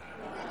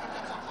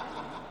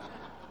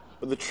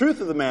 But the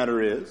truth of the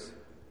matter is,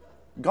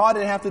 God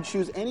didn't have to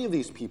choose any of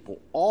these people.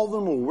 All of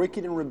them were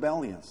wicked and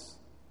rebellious.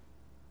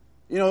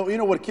 You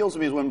know what kills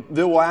me is when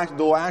they'll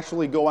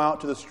actually go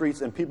out to the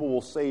streets and people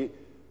will say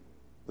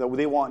that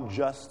they want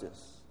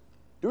justice.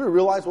 Do we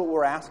realize what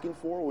we're asking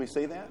for when we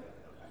say that?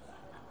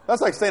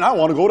 That's like saying, I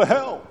want to go to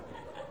hell.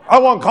 I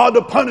want God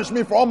to punish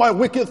me for all my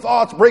wicked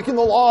thoughts, breaking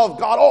the law of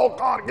God. Oh,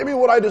 God, give me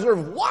what I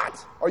deserve.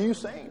 What are you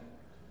saying?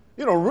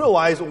 You don't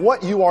realize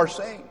what you are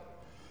saying.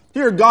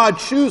 Here, God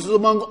chooses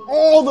among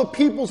all the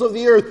peoples of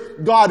the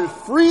earth. God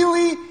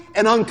freely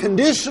and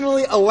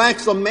unconditionally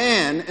elects a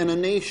man and a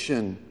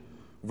nation.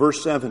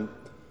 Verse 7.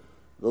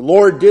 The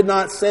Lord did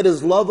not set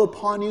his love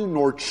upon you,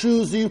 nor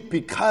choose you,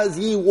 because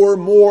ye were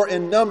more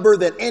in number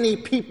than any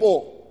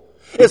people.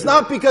 It's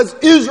not because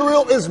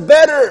Israel is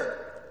better.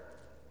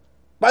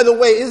 By the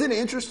way, isn't it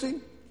interesting?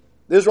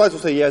 The Israelites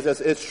will say, yes,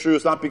 it's true.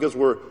 It's not because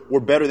we're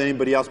better than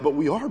anybody else, but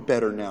we are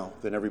better now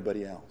than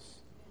everybody else.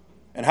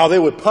 And how they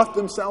would puff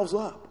themselves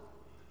up.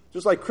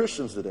 Just like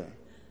Christians today.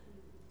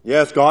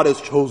 Yes, God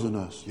has chosen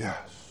us.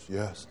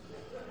 Yes.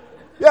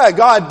 Yeah,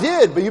 God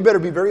did, but you better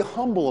be very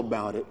humble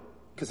about it,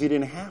 because he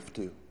didn't have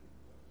to.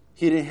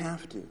 He didn't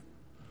have to.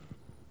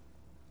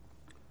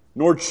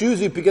 Nor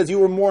choose you because you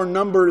were more in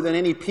number than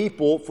any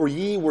people, for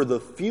ye were the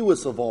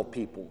fewest of all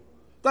people.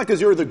 Not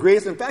because you're the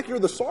greatest. In fact, you're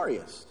the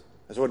sorriest.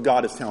 That's what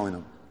God is telling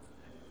them.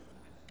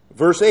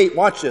 Verse 8,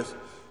 watch this.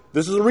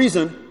 This is the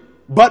reason.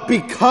 But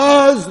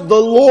because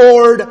the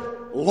Lord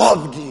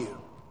loved you.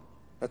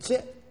 That's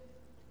it.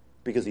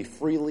 Because he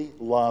freely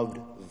loved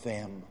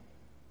them.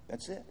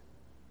 That's it.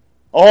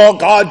 Oh,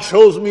 God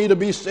chose me to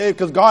be saved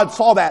because God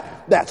saw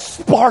that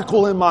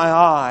sparkle in my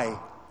eye.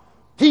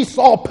 He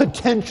saw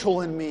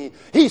potential in me.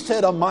 He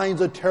said a mind's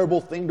a terrible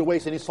thing to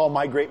waste, and he saw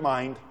my great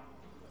mind.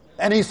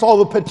 and he saw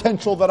the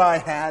potential that I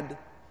had.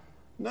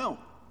 No.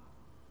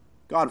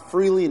 God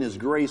freely in his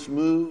grace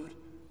moved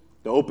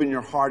to open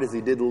your heart as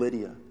he did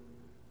Lydia.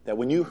 That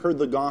when you heard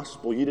the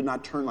gospel, you did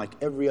not turn like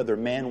every other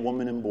man,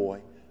 woman, and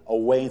boy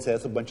away and say,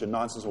 that's a bunch of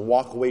nonsense, and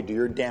walk away to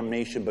your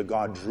damnation. But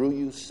God drew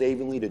you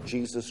savingly to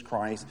Jesus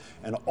Christ,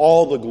 and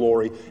all the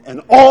glory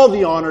and all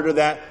the honor to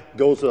that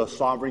goes to a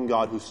sovereign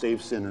God who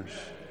saves sinners.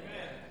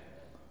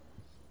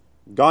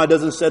 God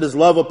doesn't set his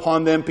love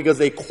upon them because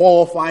they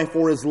qualify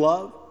for his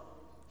love.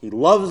 He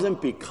loves them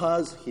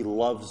because he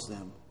loves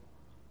them.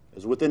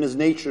 It's within his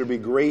nature to be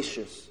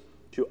gracious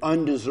to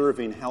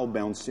undeserving,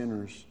 hell-bound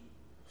sinners.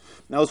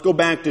 Now let's go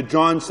back to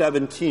John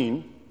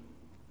 17.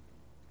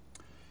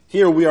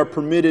 Here we are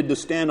permitted to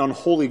stand on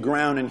holy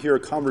ground and hear a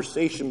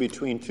conversation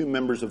between two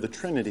members of the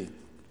Trinity.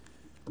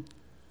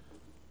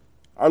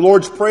 Our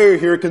Lord's Prayer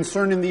here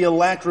concerning the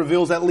elect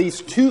reveals at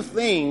least two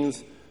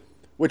things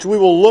which we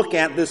will look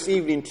at this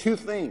evening. Two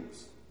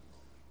things.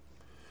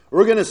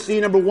 We're going to see,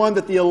 number one,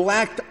 that the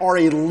elect are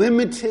a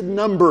limited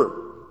number.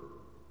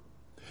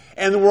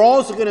 And we're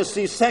also going to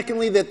see,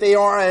 secondly, that they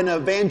are an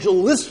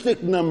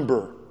evangelistic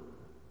number.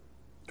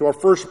 To our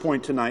first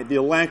point tonight, the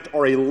elect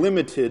are a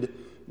limited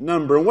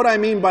number. And what I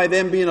mean by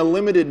them being a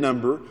limited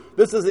number,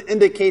 this doesn't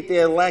indicate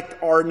the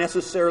elect are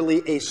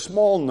necessarily a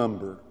small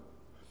number.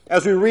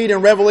 As we read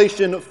in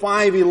Revelation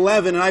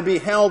 5:11, and I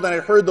beheld and I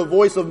heard the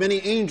voice of many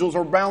angels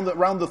around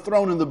the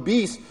throne and the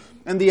beast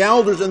and the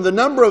elders, and the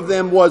number of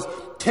them was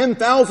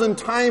 10,000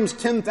 times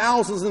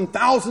 10,000s and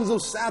thousands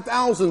of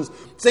thousands,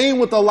 saying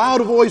with a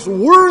loud voice,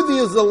 worthy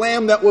is the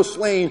Lamb that was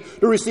slain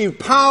to receive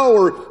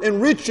power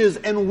and riches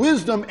and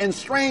wisdom and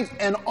strength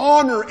and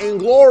honor and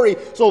glory.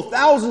 So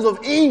thousands of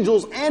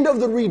angels and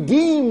of the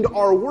redeemed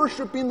are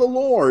worshiping the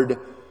Lord.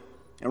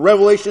 In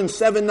Revelation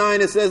 7:9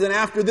 it says, and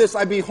after this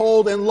I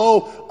behold, and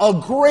lo, a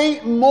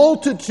great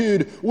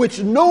multitude which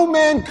no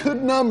man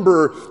could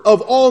number,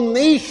 of all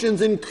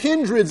nations and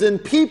kindreds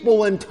and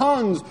people and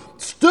tongues,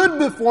 stood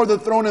before the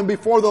throne and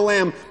before the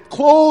Lamb,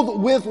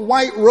 clothed with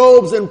white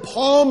robes and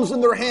palms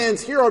in their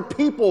hands. Here are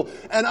people,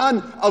 and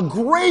a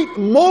great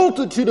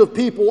multitude of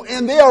people,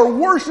 and they are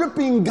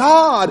worshiping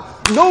God.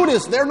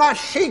 Notice, they're not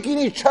shaking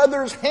each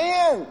other's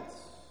hands.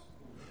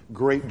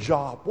 Great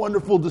job.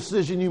 Wonderful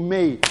decision you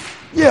made.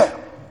 Yeah.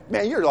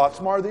 Man, you're a lot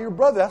smarter than your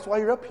brother. That's why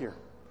you're up here.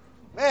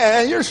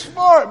 Man, you're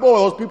smart. Boy,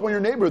 those people in your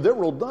neighborhood, they're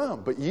real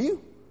dumb. But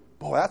you?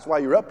 Boy, that's why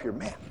you're up here.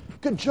 Man,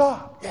 good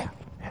job. Yeah.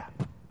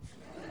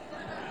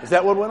 Is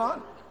that what went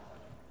on?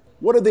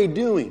 What are they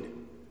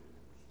doing?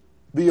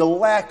 The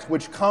elect,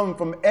 which come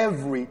from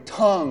every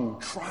tongue,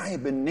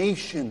 tribe, and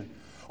nation,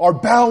 are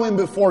bowing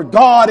before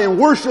God and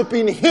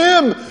worshiping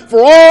him,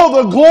 for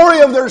all the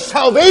glory of their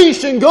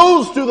salvation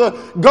goes to the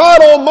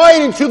God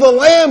Almighty, to the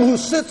Lamb who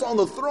sits on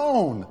the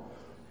throne.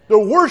 They're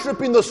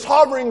worshiping the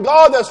sovereign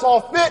God that saw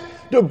fit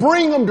to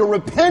bring them to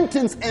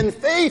repentance and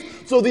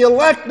faith. So the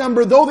elect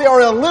number, though they are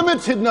a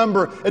limited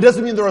number, it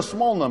doesn't mean they're a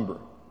small number.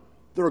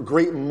 They're a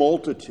great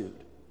multitude.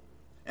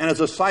 And as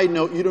a side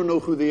note, you don't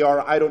know who they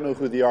are. I don't know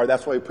who they are.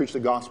 That's why we preach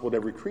the gospel to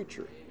every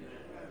creature.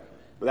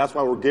 But that's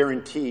why we're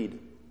guaranteed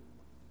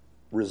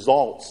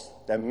results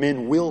that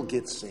men will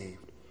get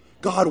saved.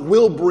 God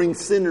will bring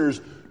sinners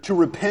to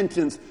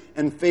repentance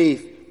and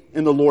faith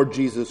in the Lord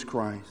Jesus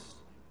Christ.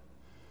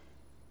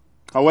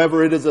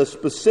 However, it is a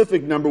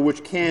specific number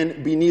which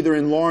can be neither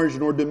enlarged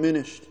nor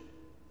diminished.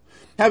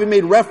 Having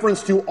made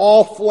reference to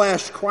all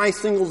flesh,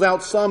 Christ singles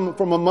out some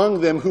from among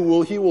them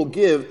who he will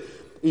give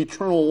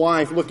eternal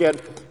life. Look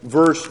at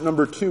verse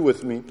number 2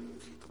 with me.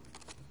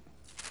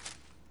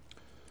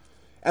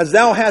 As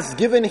thou hast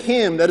given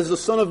him, that is the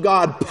Son of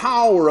God,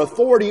 power,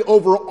 authority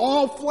over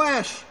all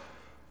flesh,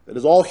 that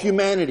is all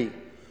humanity,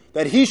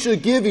 that he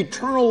should give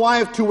eternal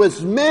life to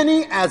as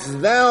many as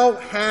thou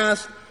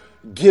hast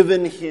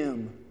given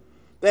him.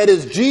 That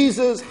is,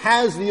 Jesus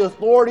has the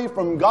authority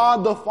from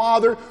God the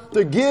Father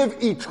to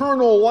give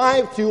eternal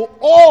life to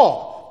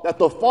all that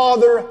the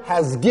Father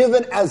has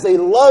given as a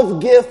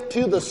love gift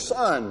to the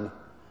Son.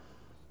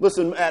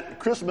 Listen, at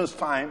Christmas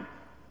time,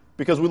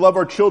 because we love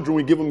our children,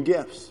 we give them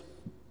gifts.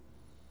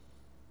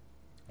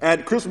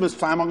 At Christmas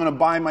time, I'm going to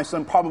buy my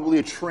son probably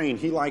a train.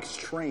 He likes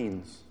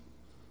trains.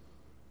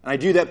 And I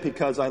do that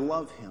because I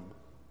love him.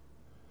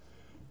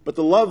 But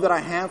the love that I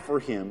have for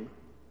him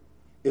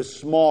is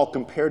small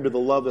compared to the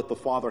love that the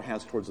Father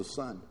has towards the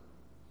Son.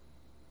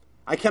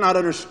 I cannot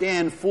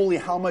understand fully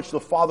how much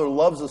the Father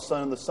loves the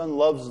Son and the Son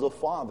loves the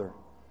Father.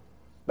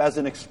 But as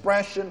an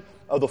expression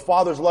of the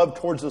Father's love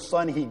towards the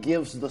Son, he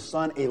gives the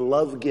Son a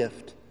love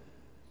gift.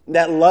 And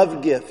that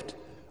love gift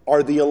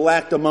are the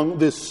elect among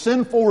this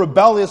sinful,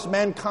 rebellious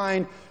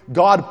mankind.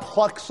 God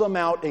plucks them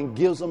out and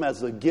gives them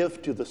as a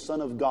gift to the Son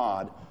of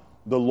God,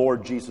 the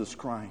Lord Jesus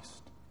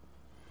Christ.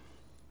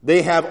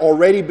 They have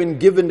already been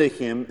given to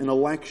him in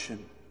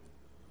election.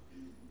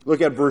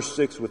 Look at verse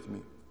 6 with me.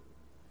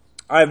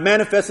 I have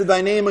manifested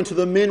thy name unto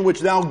the men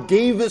which thou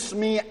gavest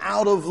me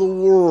out of the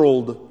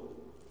world.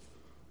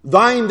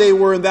 Thine they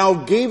were, and thou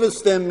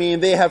gavest them me,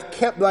 and they have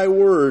kept thy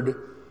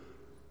word.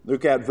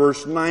 Look at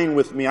verse 9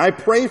 with me. I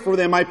pray for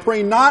them. I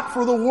pray not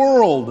for the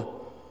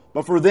world,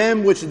 but for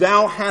them which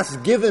thou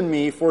hast given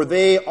me, for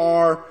they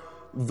are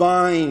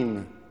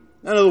thine.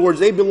 In other words,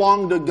 they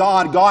belong to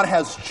God. God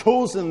has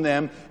chosen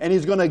them, and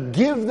He's going to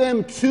give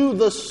them to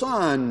the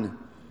Son.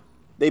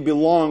 They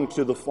belong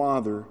to the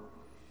Father.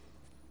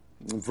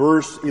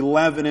 Verse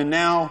 11, and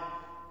now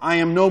I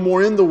am no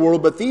more in the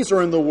world, but these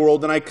are in the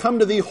world, and I come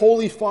to thee,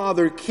 Holy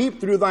Father, keep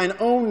through thine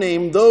own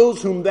name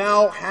those whom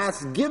thou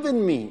hast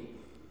given me,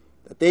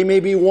 that they may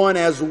be one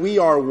as we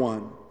are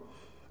one.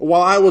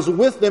 While I was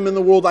with them in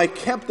the world, I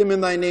kept them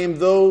in thy name.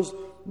 Those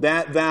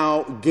that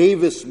thou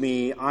gavest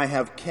me, I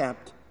have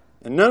kept.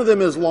 And none of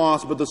them is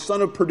lost, but the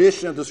son of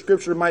perdition, that the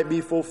scripture might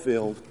be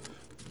fulfilled.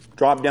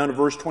 Drop down to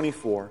verse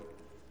 24.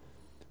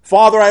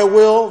 Father, I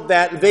will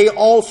that they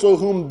also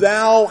whom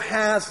thou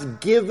hast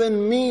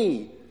given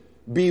me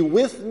be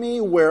with me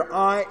where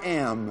I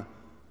am,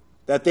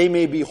 that they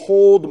may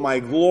behold my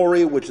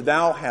glory which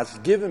thou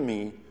hast given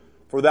me,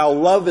 for thou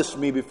lovest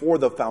me before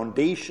the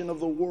foundation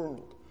of the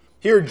world.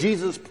 Here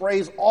Jesus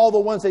prays, all the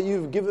ones that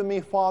you've given me,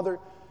 Father,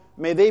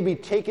 may they be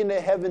taken to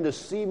heaven to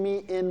see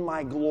me in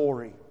my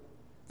glory.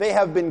 They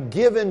have been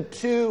given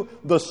to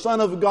the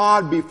Son of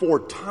God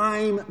before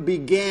time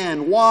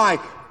began. Why?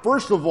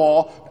 First of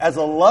all, as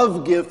a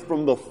love gift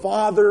from the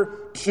Father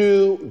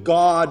to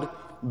God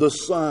the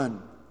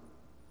Son.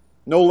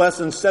 No less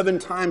than 7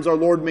 times our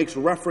Lord makes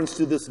reference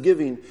to this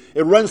giving.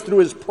 It runs through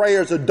His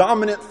prayers, a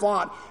dominant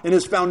thought, and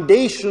is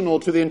foundational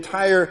to the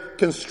entire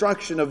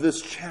construction of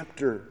this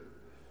chapter.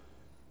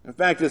 In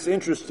fact, it's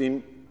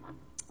interesting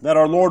that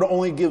our Lord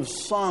only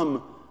gives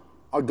some,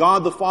 our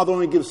God the Father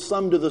only gives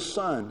some to the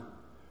Son.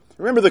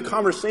 Remember the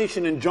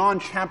conversation in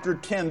John chapter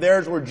 10.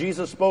 There's where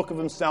Jesus spoke of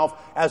Himself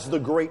as the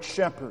great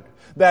shepherd.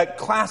 That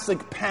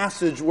classic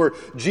passage where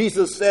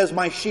Jesus says,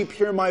 my sheep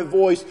hear my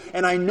voice,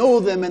 and I know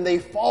them, and they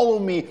follow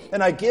me,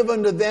 and I give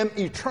unto them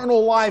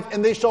eternal life,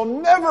 and they shall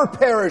never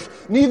perish,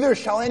 neither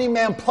shall any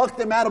man pluck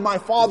them out of my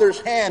Father's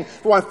hand.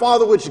 For my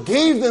Father which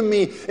gave them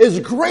me is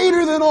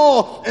greater than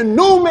all, and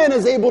no man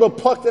is able to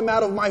pluck them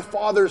out of my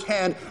Father's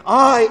hand.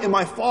 I and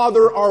my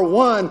Father are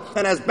one.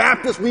 And as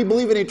Baptists, we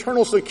believe in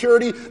eternal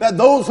security, that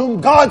those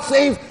whom God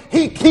saves,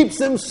 He keeps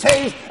them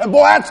saved. And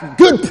boy, that's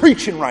good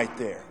preaching right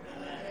there.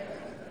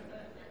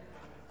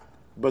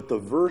 But the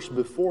verse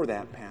before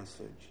that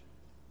passage,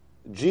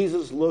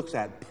 Jesus looks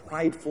at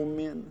prideful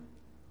men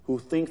who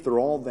think they're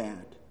all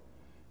that.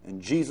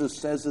 And Jesus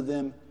says to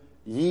them,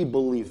 ye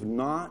believe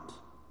not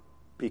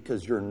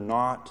because you're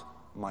not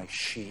my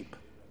sheep.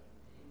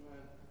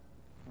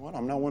 What?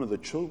 I'm not one of the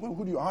chosen? Well,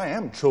 who do you? I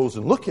am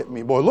chosen. Look at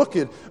me, boy. Look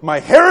at my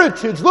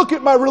heritage. Look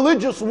at my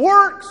religious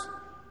works.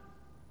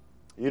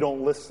 You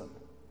don't listen.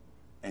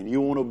 And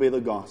you won't obey the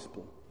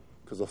gospel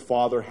because the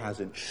Father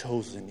hasn't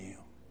chosen you.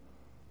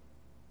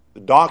 The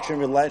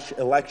doctrine of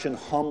election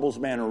humbles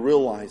man and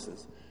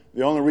realizes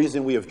the only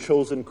reason we have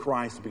chosen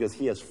Christ is because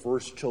He has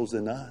first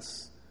chosen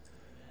us.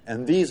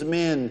 And these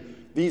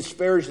men, these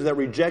Pharisees that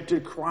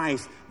rejected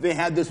Christ, they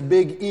had this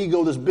big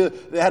ego,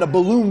 they had a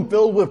balloon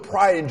filled with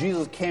pride, and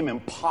Jesus came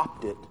and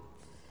popped it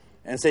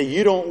and say,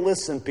 you don't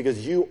listen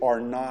because you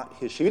are not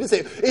His sheep. He didn't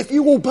say, if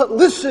you will but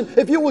listen,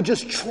 if you will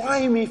just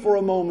try me for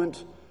a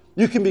moment,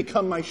 you can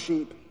become my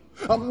sheep.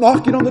 I'm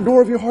knocking on the door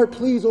of your heart.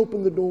 Please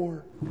open the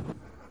door.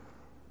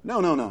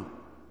 No.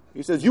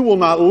 He says, you will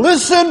not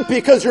listen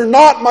because you're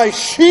not my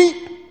sheep.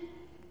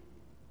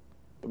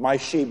 But my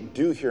sheep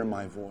do hear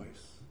my voice.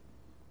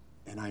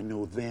 And I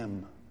know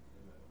them.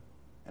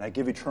 And I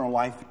give eternal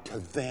life to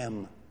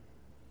them.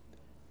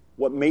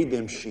 What made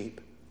them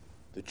sheep?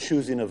 The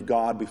choosing of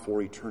God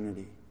before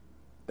eternity.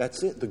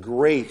 That's it. The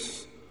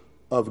grace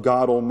of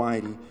God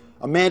Almighty.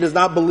 A man does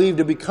not believe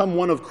to become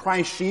one of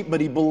Christ's sheep, but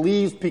he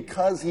believes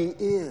because he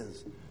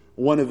is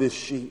one of His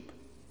sheep.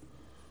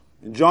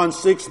 In John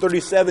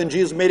 6:37,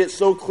 Jesus made it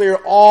so clear,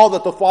 all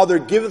that the Father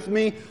giveth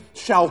me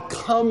shall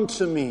come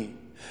to me.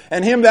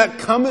 And him that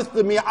cometh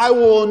to me I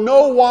will in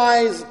no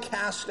wise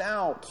cast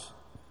out.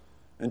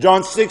 In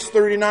John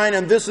 6:39,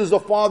 and this is the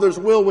Father's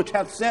will which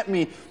hath sent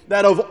me,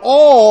 that of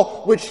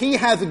all which He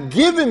hath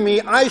given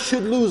me I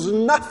should lose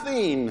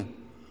nothing.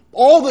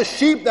 All the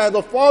sheep that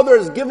the Father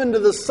has given to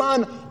the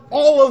Son,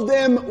 all of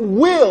them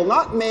will,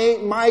 not may,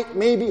 might,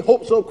 maybe,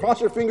 hope so, cross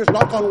your fingers,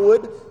 knock on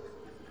wood.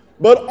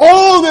 But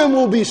all of them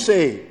will be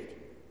saved.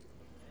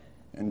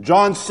 In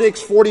John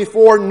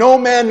 6:44, no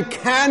man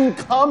can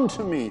come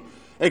to me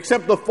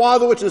except the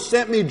Father which has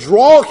sent me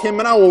draw him,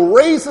 and I will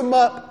raise him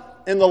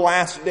up in the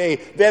last day.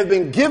 They have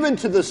been given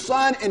to the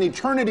Son in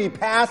eternity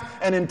past,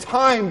 and in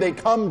time they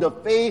come to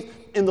faith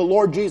in the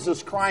Lord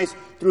Jesus Christ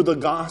through the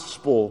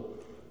gospel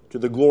to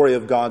the glory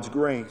of God's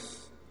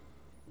grace.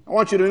 I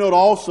want you to note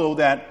also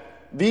that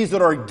these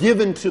that are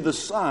given to the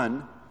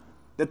Son,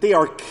 that they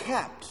are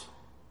kept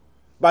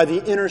by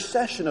the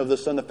intercession of the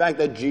Son, the fact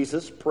that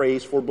Jesus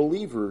prays for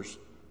believers,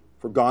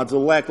 for God's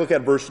elect. Look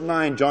at verse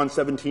 9, John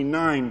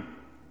 17:9.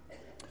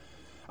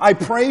 I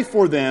pray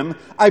for them,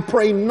 I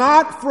pray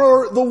not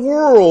for the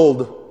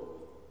world,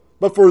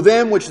 but for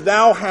them which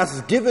thou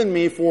hast given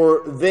me,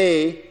 for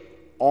they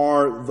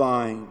are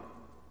thine.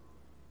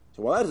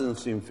 So, well, that doesn't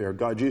seem fair.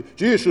 God,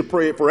 Jesus should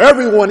pray for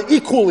everyone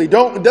equally.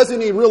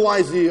 Doesn't he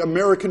realize the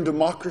American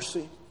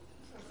democracy?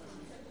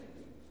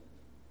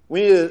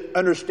 We need to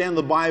understand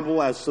the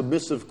Bible as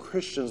submissive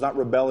Christians, not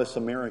rebellious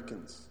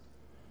Americans.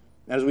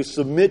 As we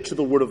submit to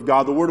the Word of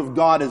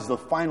God is the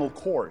final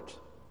court.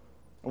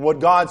 And what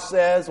God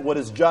says, what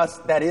is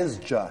just, that is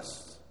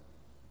just.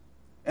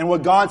 And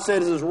what God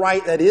says is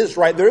right, that is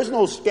right. There is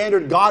no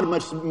standard God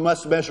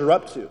must measure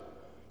up to.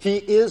 He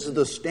is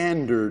the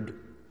standard.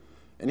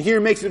 And here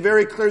he makes it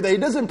very clear that he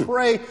doesn't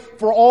pray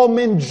for all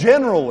men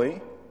generally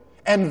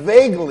and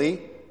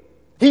vaguely.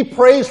 He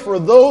prays for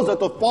those that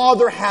the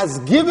Father has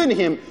given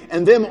him,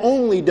 and them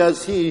only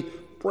does he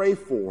pray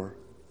for.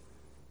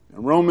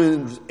 In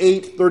Romans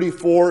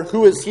 8:34,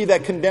 who is he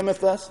that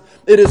condemneth us?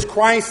 It is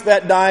Christ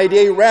that died,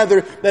 yea,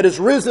 rather, that is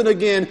risen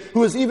again,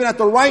 who is even at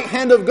the right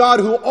hand of God,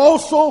 who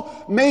also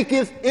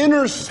maketh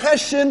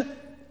intercession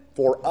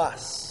for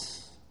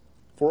us.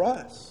 For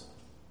us.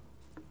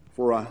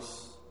 For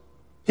us.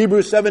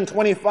 Hebrews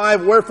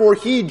 7:25, wherefore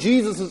he,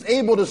 Jesus, is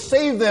able to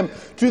save them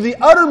to the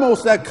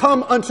uttermost that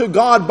come unto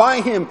God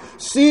by him,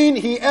 seeing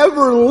he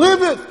ever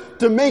liveth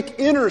to make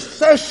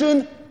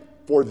intercession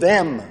for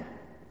them.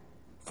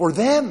 For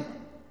them.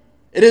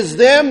 It is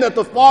them that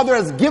the Father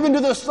has given to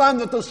the Son,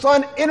 that the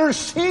Son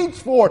intercedes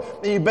for.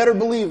 And you better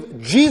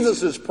believe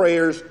Jesus'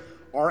 prayers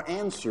are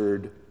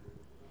answered.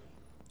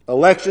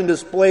 Election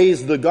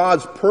displays the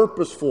God's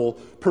purposeful,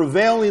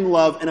 prevailing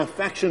love and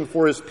affection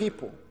for his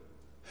people.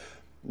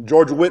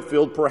 George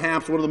Whitefield,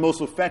 perhaps one of the most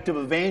effective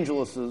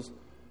evangelists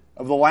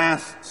of the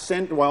last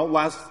century,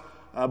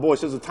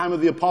 since the time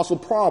of the Apostle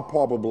Paul,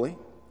 probably,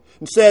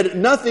 and said,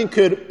 nothing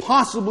could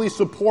possibly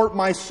support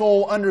my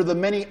soul under the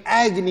many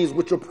agonies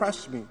which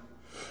oppress me,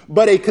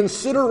 but a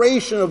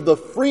consideration of the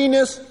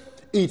freeness,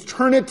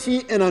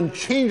 eternity, and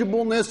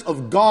unchangeableness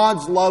of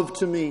God's love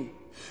to me.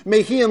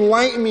 May he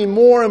enlighten me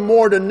more and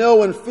more to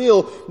know and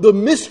feel the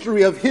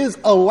mystery of his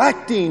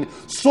electing,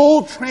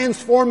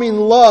 soul-transforming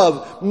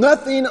love.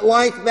 Nothing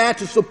like that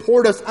to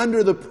support us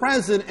under the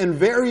present and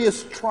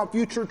various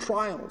future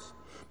trials.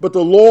 But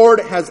the Lord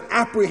has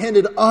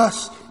apprehended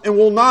us and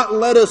will not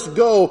let us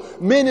go.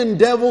 Men and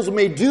devils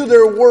may do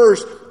their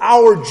worst.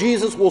 Our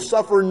Jesus will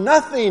suffer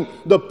nothing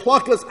to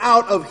pluck us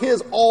out of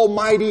his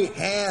almighty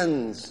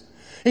hands.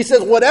 He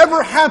says,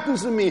 whatever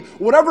happens to me,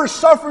 whatever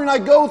suffering I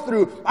go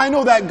through, I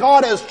know that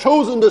God has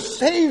chosen to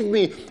save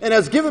me and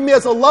has given me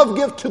as a love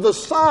gift to the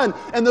Son,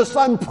 and the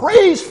Son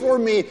prays for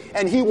me,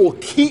 and he will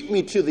keep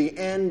me to the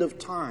end of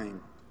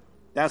time.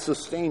 That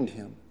sustained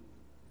him.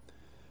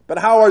 But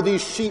how are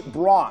these sheep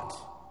brought?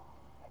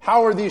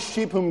 How are these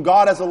sheep whom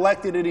God has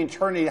elected in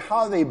eternity, how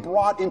are they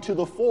brought into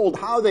the fold?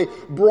 How are they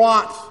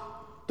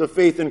brought to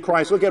faith in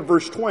Christ? Look at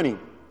verse 20.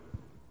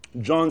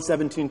 John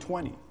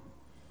 17:20.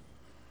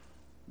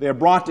 They are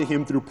brought to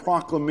him through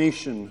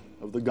proclamation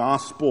of the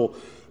gospel.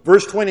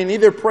 Verse 20,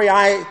 neither pray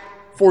I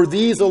for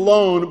these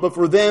alone, but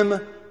for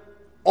them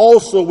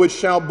also which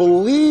shall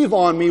believe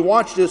on me,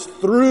 watch this,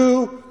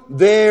 through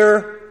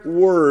their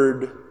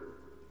word.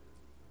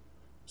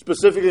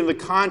 Specifically in the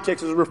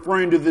context is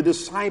referring to the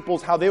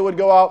disciples, how they would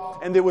go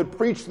out and they would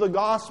preach the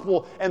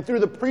gospel. And through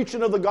the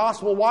preaching of the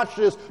gospel, watch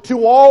this,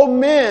 to all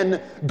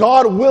men,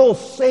 God will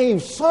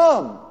save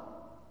some.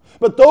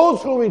 But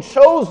those whom he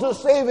chose to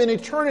save in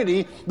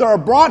eternity, that are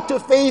brought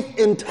to faith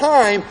in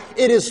time,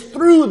 it is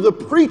through the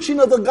preaching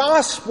of the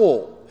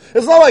gospel.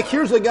 It's not like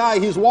here's a guy,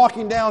 he's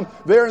walking down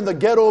there in the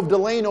ghetto of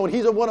Delano, and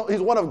he's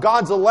one of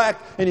God's elect,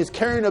 and he's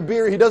carrying a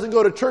beer, he doesn't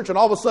go to church, and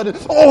all of a sudden,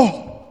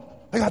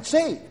 I got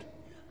saved.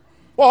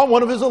 Well, I'm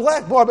one of his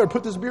elect. Boy, I better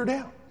put this beer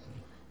down.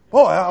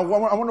 I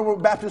wonder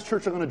what Baptist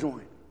church I'm going to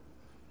join.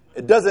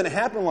 It doesn't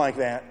happen like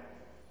that.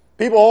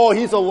 People,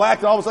 he's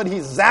elect, and all of a sudden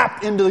he's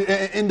zapped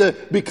into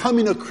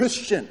becoming a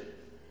Christian.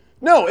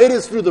 No, it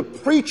is through the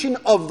preaching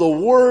of the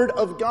Word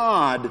of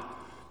God.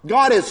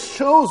 God has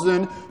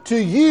chosen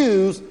to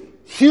use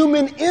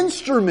human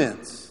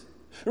instruments.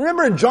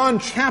 Remember in John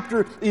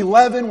chapter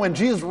 11 when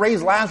Jesus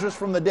raised Lazarus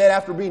from the dead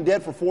after being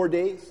dead for 4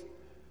 days?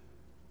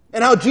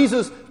 And how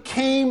Jesus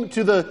came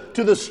to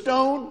the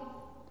stone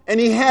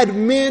and he had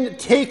men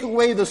take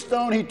away the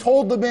stone. He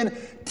told the men,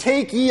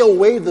 take ye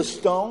away the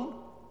stone.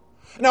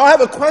 Now I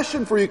have a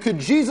question for you. Could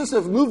Jesus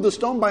have moved the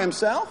stone by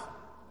himself?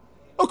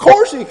 Of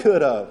course he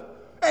could have.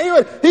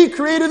 Anyway, he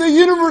created the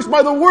universe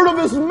by the word of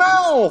his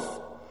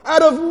mouth.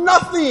 Out of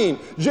nothing.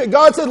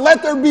 God said,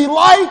 let there be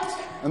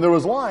light. And there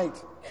was light.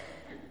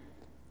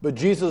 But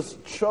Jesus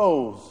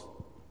chose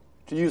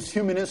to use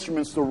human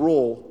instruments to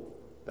roll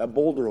that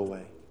boulder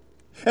away.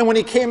 And when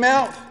he came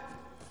out,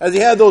 as he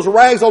had those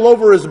rags all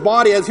over his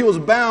body, as he was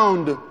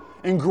bound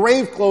in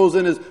grave clothes,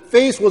 and his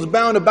face was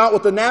bound about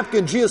with a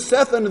napkin, Jesus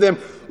saith unto them,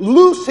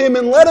 loose him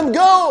and let him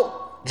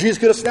go. Jesus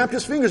could have snapped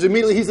his fingers.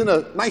 Immediately he's in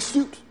a nice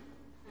suit.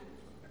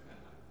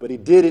 But he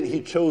didn't.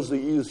 He chose to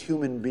use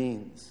human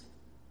beings.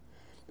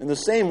 In the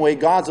same way,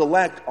 God's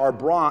elect are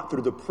brought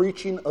through the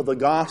preaching of the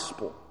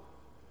gospel.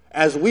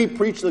 As we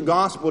preach the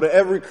gospel to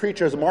every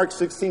creature, as Mark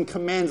 16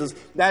 commands us,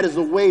 that is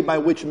the way by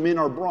which men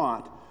are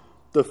brought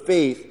to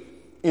faith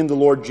in the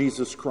Lord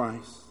Jesus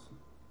Christ.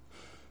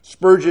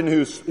 Spurgeon,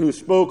 who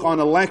spoke on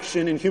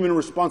election and human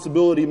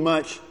responsibility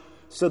much,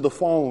 said the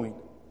following: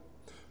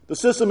 "The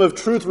system of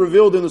truth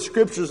revealed in the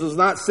Scriptures is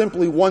not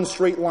simply one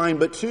straight line,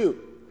 but two.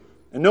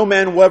 And no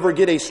man will ever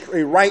get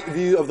a right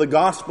view of the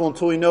gospel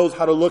until he knows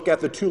how to look at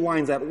the two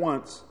lines at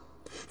once.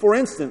 For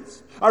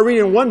instance, I read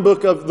in one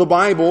book of the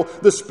Bible,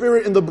 the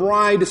Spirit and the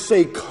bride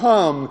say,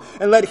 'Come,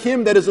 and let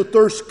him that is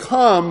athirst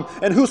come,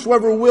 and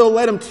whosoever will,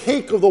 let him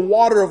take of the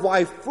water of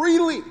life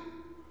freely.'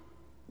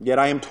 Yet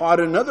I am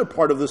taught in another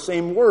part of the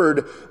same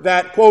word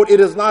that, quote, 'It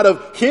is not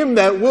of him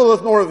that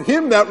willeth, nor of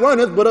him that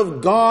runneth, but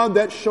of God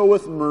that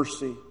showeth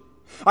mercy.'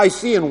 I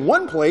see in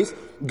one place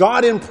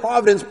God in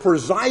providence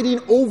presiding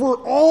over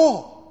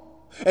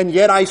all. And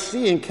yet I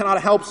see and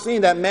cannot help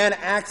seeing that man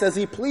acts as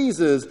he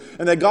pleases,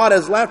 and that God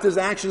has left his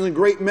actions in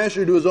great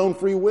measure to his own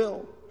free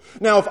will.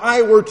 Now, if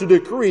I were to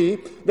decree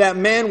that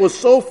man was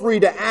so free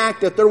to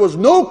act that there was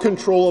no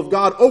control of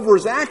God over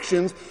his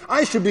actions,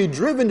 I should be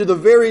driven to the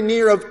very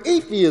near of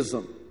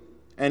atheism.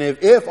 And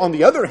if, on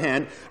the other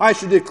hand, I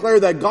should declare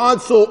that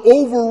God so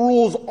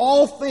overrules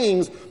all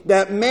things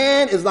that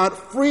man is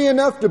not free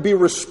enough to be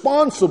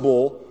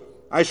responsible,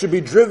 I should be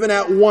driven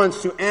at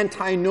once to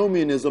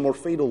antinomianism or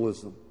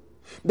fatalism.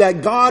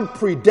 That God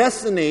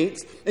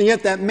predestinates and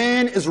yet that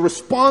man is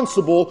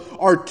responsible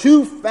are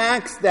two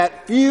facts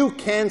that few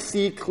can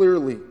see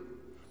clearly.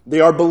 They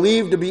are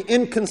believed to be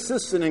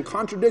inconsistent and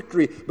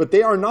contradictory, but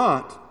they are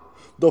not.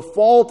 The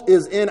fault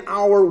is in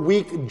our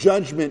weak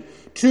judgment.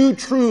 Two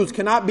truths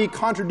cannot be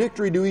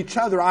contradictory to each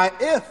other.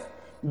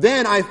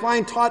 Then I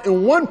find taught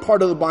in one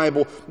part of the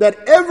Bible that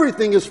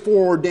everything is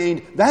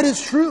foreordained. That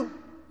is true.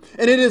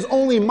 And it is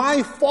only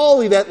my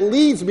folly that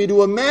leads me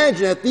to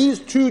imagine that these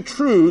two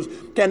truths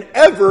can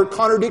ever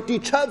contradict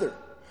each other.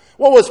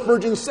 What was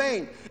Spurgeon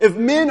saying? If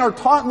men are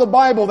taught in the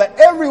Bible that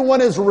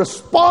everyone is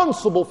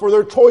responsible for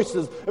their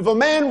choices, if a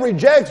man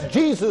rejects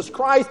Jesus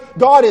Christ,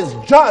 God is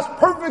just,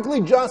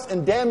 perfectly just,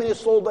 and damning his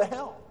soul to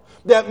hell.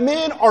 That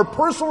men are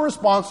personally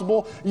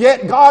responsible,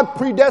 yet God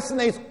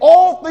predestinates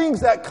all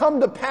things that come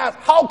to pass.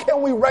 How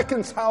can we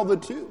reconcile the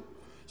two?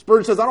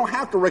 Spurgeon says, I don't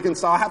have to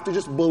reconcile, I have to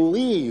just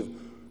believe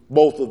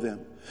both of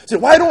them. He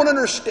said, well, I don't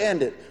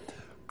understand it.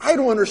 I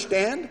don't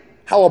understand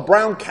how a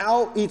brown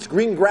cow eats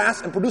green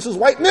grass and produces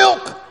white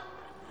milk.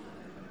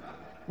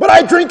 But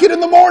I drink it in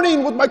the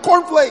morning with my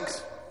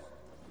cornflakes.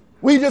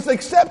 We just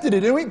accepted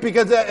it, didn't we?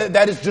 Because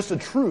that is just a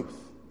truth.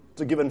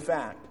 It's a given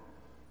fact.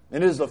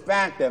 And it is the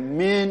fact that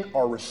men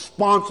are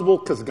responsible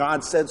because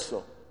God said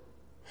so.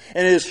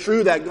 And it is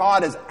true that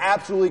God is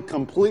absolutely,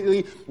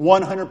 completely,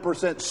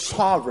 100%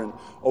 sovereign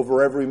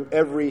over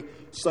every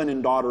son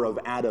and daughter of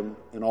Adam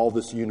in all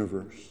this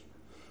universe.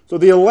 So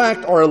the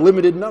elect are a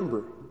limited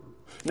number.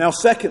 Now,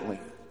 secondly,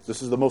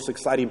 this is the most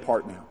exciting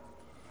part now.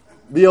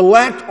 The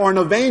elect are an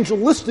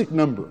evangelistic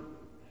number.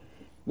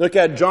 Look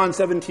at John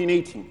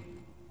 17:18.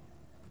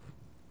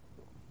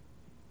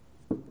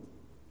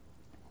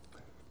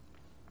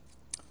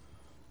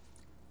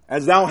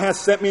 As thou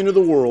hast sent me into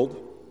the world,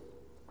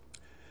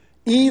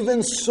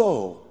 even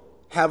so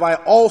have I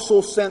also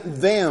sent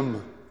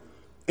them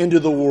into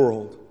the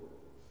world.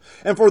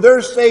 And for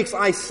their sakes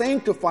I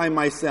sanctify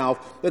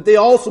myself, that they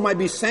also might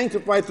be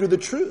sanctified through the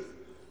truth.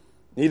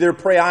 Neither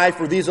pray I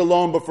for these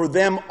alone, but for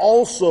them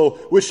also,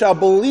 which shall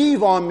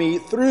believe on me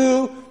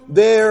through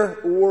their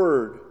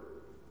word.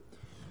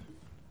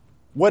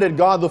 What did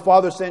God the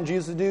Father send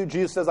Jesus to do?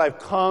 Jesus says, I've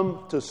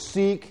come to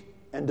seek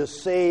and to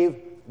save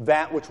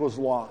that which was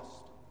lost.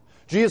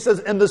 Jesus says,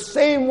 in the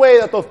same way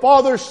that the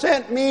Father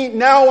sent me,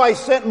 now I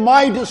sent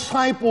my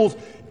disciples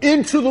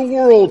into the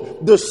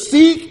world to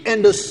seek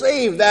and to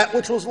save that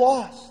which was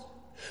lost.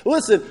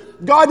 Listen,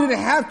 God didn't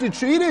have to choose.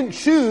 He didn't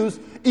choose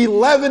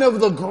 11 of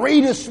the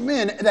greatest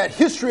men that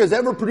history has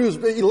ever produced.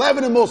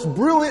 11 of the most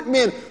brilliant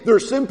men. They're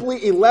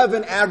simply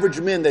 11 average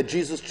men that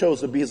Jesus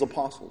chose to be his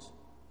apostles.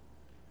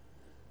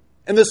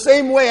 In the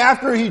same way,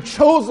 after he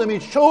chose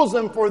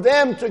them for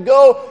them to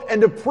go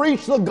and to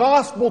preach the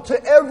gospel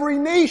to every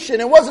nation.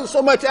 It wasn't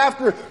so much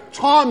after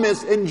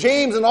Thomas and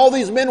James and all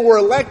these men were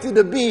elected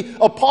to be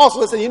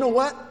apostles. They said, you know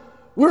what?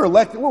 We're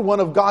elected. We're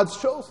one of God's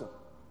chosen.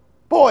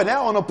 Boy,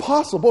 now an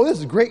apostle. Boy, this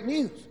is great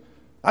news.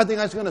 I think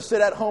I'm just going to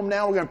sit at home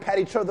now. We're going to pat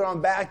each other on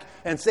the back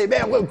and say,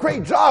 man, what a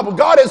great job. Well,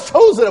 God has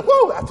chosen it.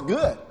 Whoa, that's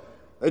good.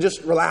 They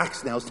just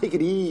relax now. Let's take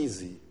it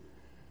easy.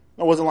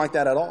 It wasn't like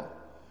that at all.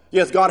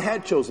 Yes, God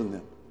had chosen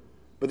them.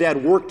 But they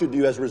had work to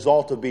do as a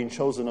result of being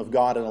chosen of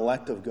God and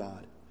elect of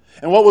God.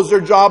 And what was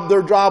their job?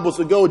 Their job was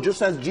to go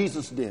just as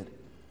Jesus did.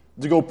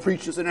 To go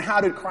preach this. And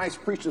how did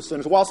Christ preach to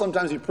sinners? Well,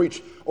 sometimes he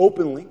preached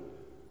openly.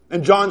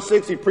 In John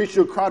 6, he preached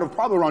to a crowd of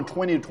probably around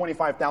 20 to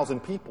 25,000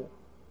 people.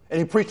 And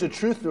he preached the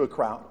truth to a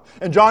crowd.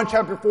 In John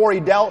chapter 4,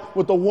 he dealt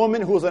with a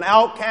woman who was an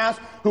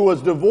outcast, who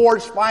was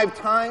divorced 5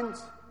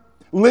 times,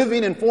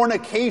 living in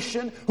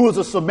fornication, who was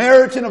a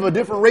Samaritan of a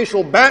different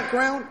racial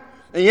background.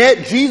 And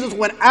yet Jesus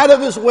went out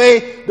of his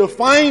way to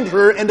find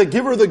her and to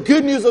give her the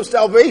good news of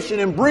salvation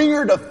and bring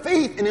her to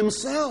faith in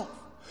himself.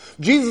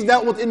 Jesus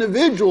dealt with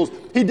individuals.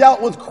 He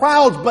dealt with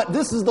crowds. But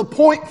this is the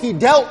point. He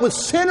dealt with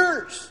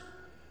sinners.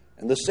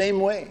 In the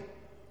same way,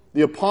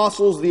 the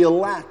apostles, the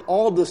elect,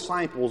 all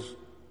disciples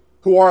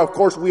who are, of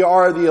course, we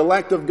are the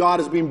elect of God,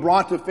 is being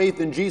brought to faith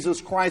in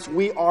Jesus Christ.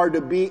 We are to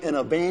be an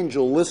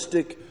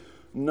evangelistic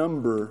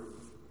number.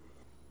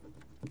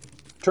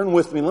 Turn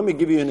with me. Let me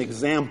give you an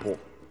example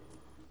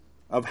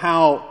of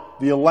how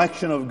the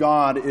election of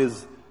God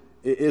is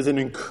an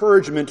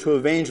encouragement to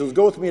evangelists.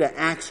 Go with me to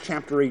Acts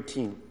chapter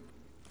 18.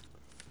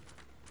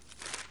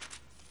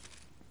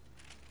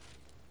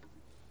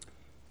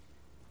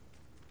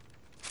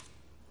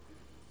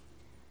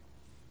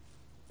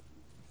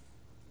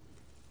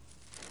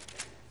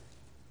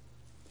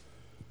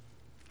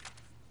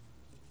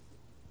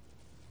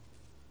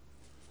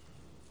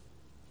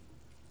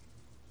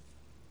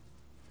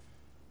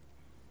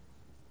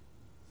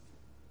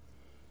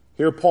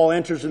 Here Paul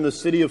enters in the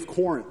city of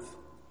Corinth,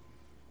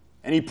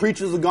 and he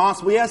preaches the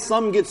gospel. Yes,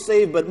 some get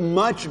saved, but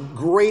much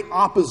great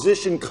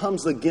opposition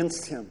comes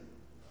against him.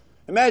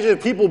 Imagine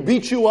if people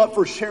beat you up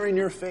for sharing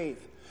your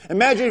faith.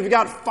 Imagine if you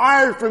got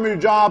fired from your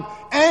job,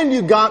 and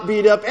you got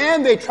beat up,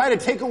 and they try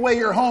to take away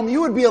your home.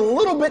 You would be a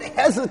little bit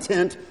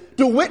hesitant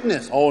to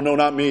witness. Oh, no,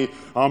 not me.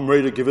 I'm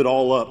ready to give it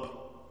all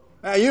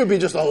up. You'd be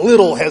just a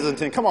little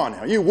hesitant. Come on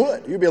now. You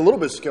would. You'd be a little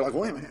bit scared. Like,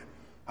 wait a minute.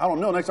 I don't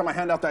know. Next time I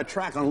hand out that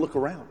tract, I'm going to look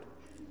around.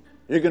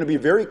 You're going to be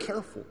very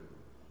careful.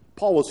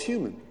 Paul was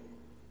human.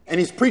 And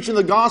he's preaching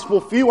the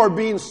gospel. Few are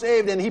being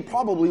saved, and he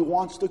probably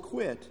wants to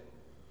quit.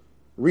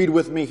 Read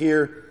with me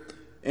here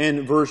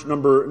in verse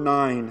number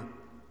 9.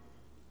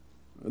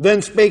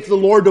 Then spake the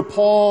Lord to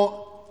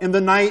Paul in the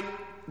night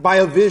by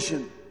a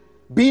vision.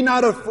 Be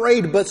not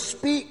afraid, but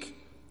speak,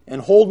 and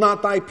hold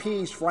not thy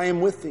peace, for I am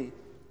with thee.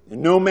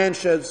 And no man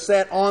shall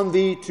set on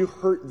thee to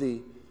hurt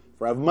thee,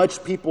 for I have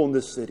much people in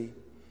this city.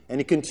 And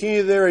he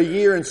continued there 1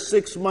 year and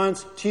 6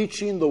 months,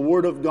 teaching the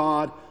word of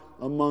God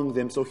among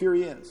them. So here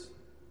he is.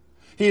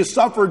 He has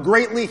suffered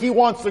greatly. He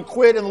wants to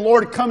quit. And the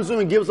Lord comes to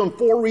him and gives him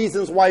 4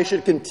 reasons why he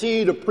should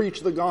continue to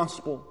preach the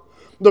gospel.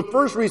 The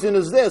first reason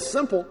is this,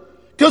 simple.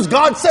 Because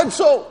God said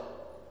so.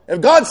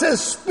 If God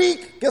says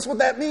speak, guess what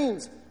that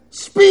means?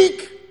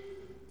 Speak.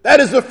 That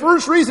is the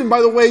first reason,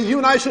 by the way, you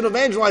and I should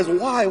evangelize.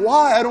 Why?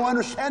 Why? I don't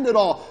understand it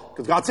all.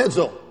 Because God said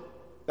so.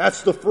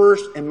 That's the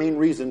first and main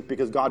reason,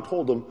 because God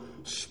told him,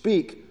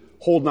 speak.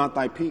 Hold not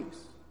thy peace.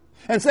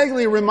 And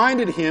secondly, he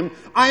reminded him,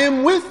 I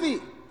am with thee.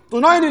 So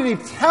not only did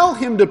he tell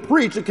him to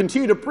preach, to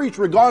continue to preach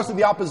regardless of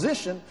the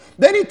opposition,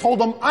 then he told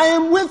him, I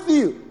am with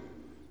you.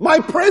 My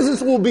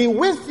presence will be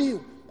with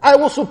you. I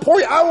will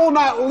support you. I will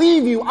not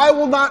leave you. I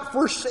will not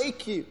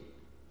forsake you.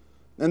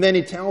 And then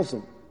he tells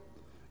him,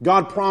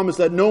 God promised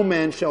that no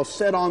man shall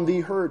set on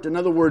thee hurt. In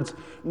other words,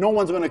 no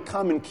one's going to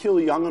come and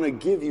kill you. I'm going to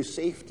give you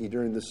safety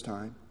during this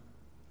time.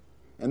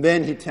 And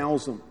then he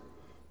tells him,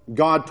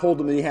 God told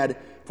him that he had,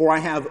 for I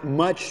have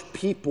much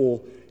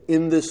people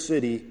in this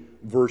city,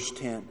 verse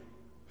 10.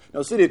 Now,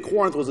 the city of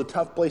Corinth was a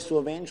tough place to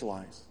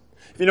evangelize.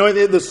 If you know,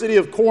 the city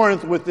of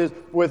Corinth with the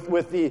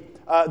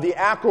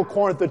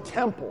Acrocorinth, the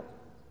temple,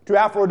 to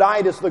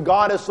Aphrodite, the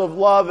goddess of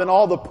love, and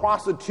all the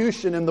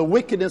prostitution and the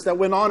wickedness that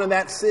went on in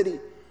that city.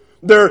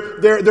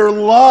 Their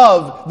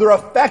love, their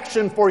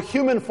affection for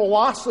human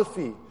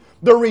philosophy,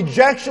 the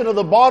rejection of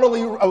the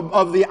bodily,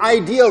 of the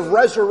idea of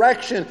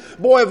resurrection.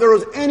 Boy, if there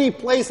was any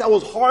place that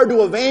was hard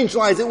to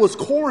evangelize, it was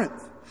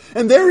Corinth.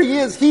 And there he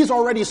is. He's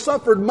already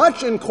suffered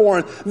much in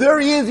Corinth. There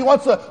he is. He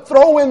wants to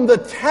throw in the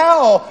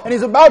towel, and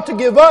he's about to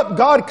give up.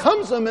 God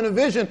comes to him in a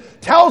vision,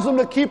 tells him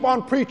to keep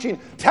on preaching,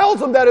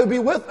 tells him that he'll be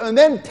with him, and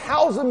then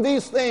tells him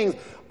these things.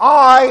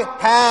 I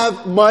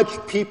have much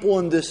people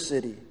in this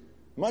city.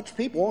 Much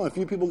people. Only a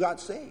few people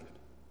got saved.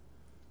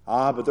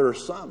 But there are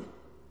some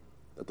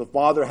that the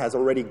Father has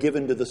already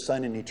given to the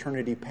Son in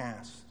eternity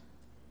past.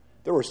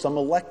 There were some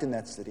elect in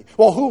that city.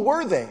 Well, who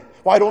were they?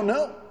 Well, I don't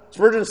know.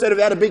 Spurgeon said if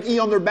they had a big E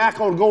on their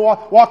back, I would go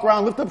walk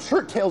around, lift up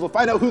shirt tails, and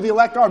find out who the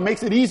elect are. It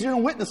makes it easier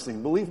in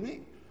witnessing, believe me.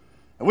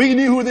 And we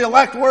knew who the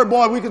elect were,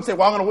 boy, we could say,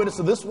 well, I'm going to witness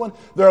to this one.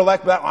 They're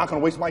elect, but I'm not going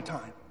to waste my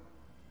time.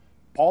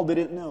 Paul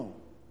didn't know.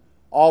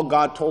 All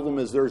God told him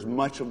is there's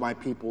much of my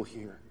people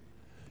here.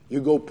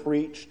 You go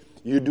preach.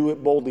 You do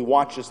it boldly.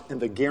 Watch this.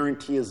 And the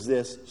guarantee is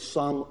this.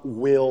 Some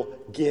will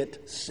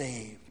get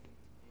saved.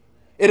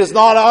 It is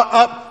not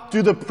up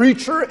to the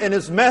preacher and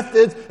his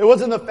methods. It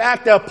wasn't the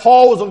fact that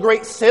Paul was a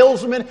great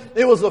salesman.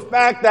 It was the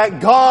fact that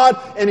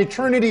God in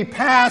eternity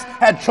past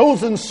had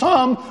chosen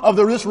some of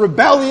this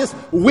rebellious,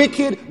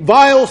 wicked,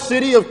 vile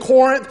city of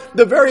Corinth.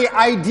 The very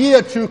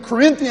idea to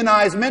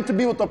Corinthianize meant to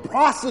be with a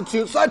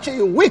prostitute. Such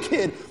a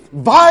wicked,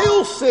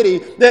 vile city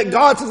that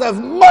God says, I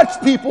have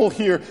much people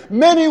here.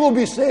 Many will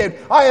be saved.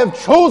 I have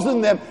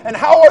chosen them. And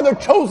how are the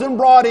chosen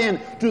brought in?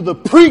 Through the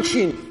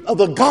preaching of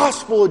the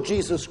gospel of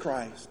Jesus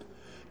Christ.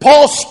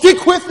 Paul,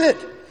 stick with it.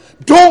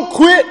 Don't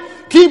quit.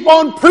 Keep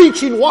on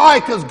preaching. Why?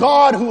 Because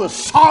God, who is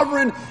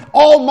sovereign,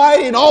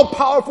 almighty, and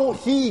all-powerful,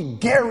 He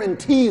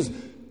guarantees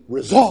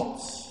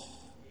results.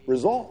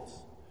 Results.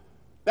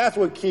 That's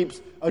what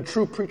keeps a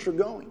true preacher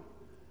going.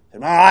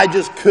 And I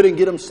just couldn't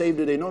get them saved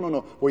today.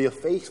 No. Were you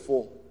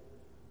faithful?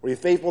 Were you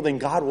faithful? Then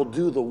God will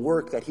do the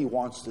work that He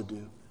wants to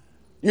do.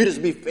 You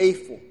just be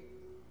faithful.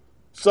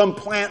 Some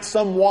plant,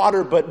 some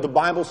water, but the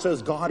Bible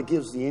says God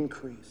gives the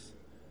increase.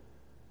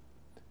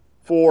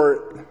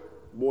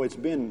 It's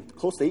been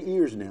close to 8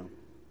 years now.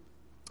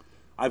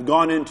 I've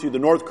gone into the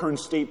North Kern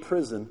State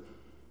Prison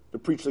to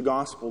preach the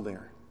gospel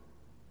there.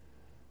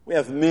 We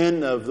have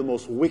men of the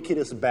most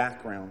wickedest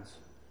backgrounds.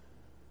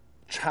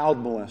 Child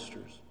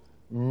molesters,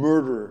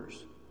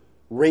 murderers,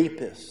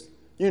 rapists,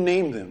 you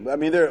name them. I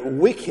mean, they're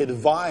wicked,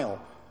 vile.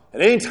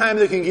 At any time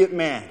they can get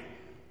mad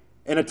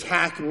and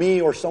attack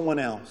me or someone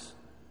else.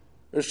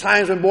 There's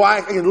times when,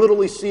 I can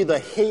literally see the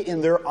hate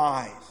in their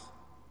eyes.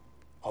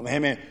 Oh,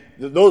 man,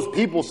 those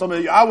people, some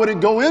of you, I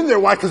wouldn't go in there.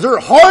 Why? Because they're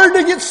hard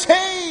to get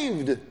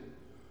saved.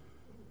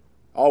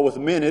 Oh, with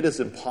men, it is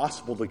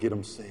impossible to get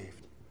them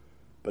saved.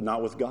 But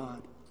not with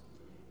God.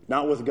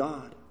 Not with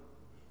God.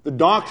 The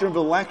doctrine of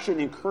election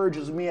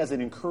encourages me as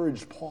it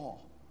encouraged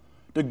Paul.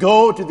 To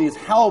go to these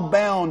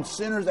hell-bound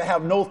sinners that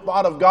have no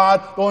thought of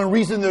God. The only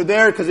reason they're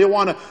there because they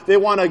want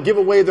to give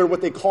away their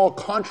what they call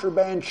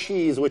contraband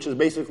cheese, which is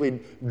basically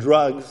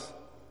drugs.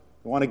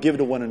 They want to give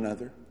to one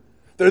another.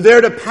 They're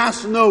there to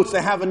pass notes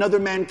to have another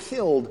man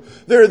killed.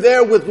 They're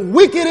there with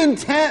wicked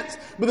intent.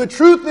 But the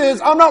truth is,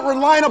 I'm not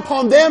relying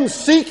upon them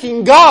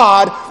seeking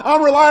God.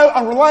 I'm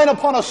relying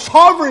upon a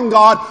sovereign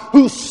God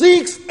who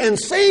seeks and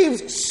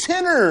saves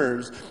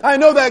sinners. I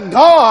know that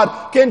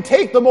God can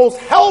take the most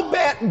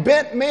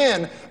hell-bent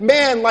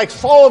man like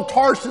Saul of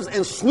Tarsus,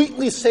 and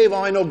sweetly save him.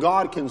 I know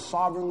God can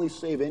sovereignly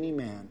save any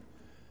man.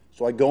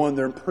 So I go in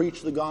there and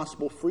preach the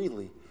gospel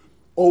freely,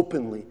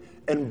 openly,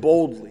 and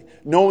boldly,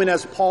 knowing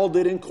as Paul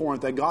did in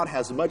Corinth that God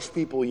has much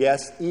people,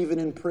 yes, even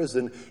in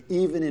prison,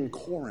 even in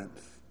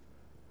Corinth.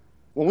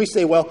 When we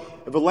say, well,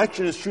 if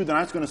election is true, then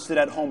I'm just going to sit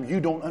at home, you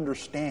don't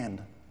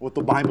understand what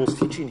the Bible's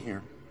teaching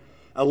here.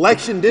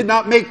 Election did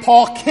not make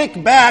Paul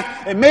kick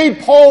back. It made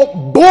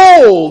Paul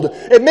bold.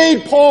 It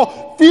made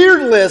Paul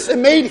fearless. It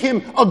made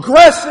him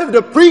aggressive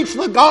to preach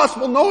the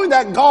gospel, knowing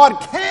that God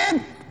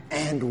can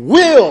and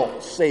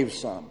will save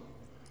some.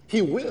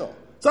 He will.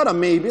 It's not a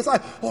maybe. It's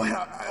like,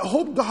 I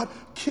hope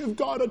give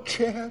God a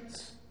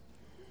chance.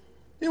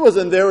 He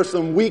wasn't there with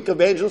some weak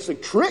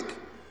evangelistic trick.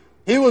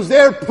 He was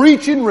there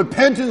preaching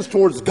repentance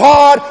towards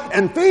God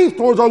and faith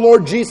towards our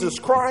Lord Jesus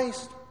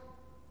Christ.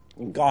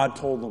 And God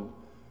told him,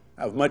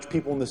 I have much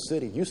people in the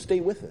city. You stay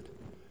with it.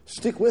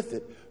 Stick with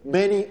it.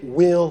 Many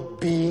will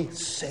be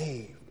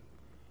saved.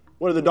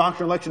 What did the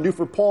doctrine of election do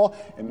for Paul?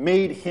 It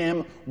made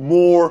him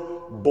more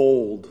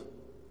bold.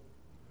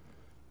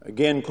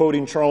 Again,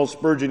 quoting Charles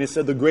Spurgeon, he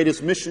said, the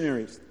greatest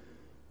missionaries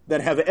that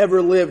have ever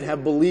lived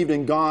have believed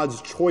in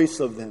God's choice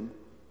of them.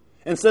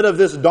 Instead of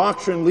this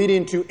doctrine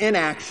leading to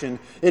inaction,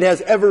 it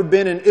has ever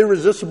been an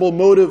irresistible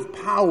motive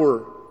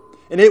power,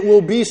 and it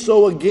will be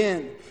so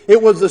again.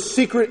 It was the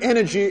secret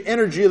energy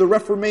of the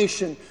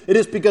Reformation. It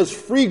is because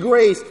free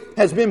grace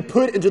has been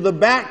put into the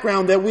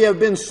background that we have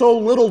been so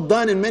little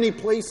done in many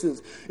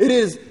places. It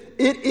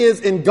is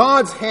in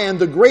God's hand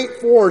the great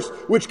force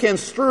which can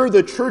stir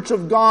the church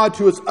of God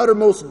to its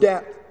uttermost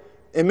depth.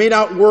 It may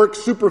not work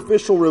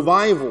superficial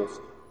revivals,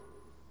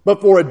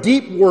 but for a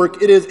deep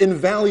work it is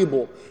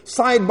invaluable.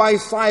 Side by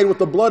side with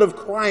the blood of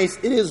Christ,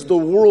 it is the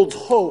world's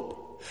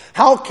hope.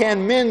 How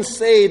can men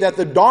say that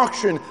the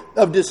doctrine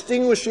of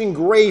distinguishing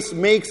grace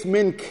makes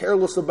men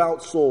careless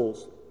about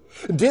souls?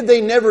 Did they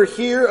never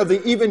hear of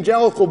the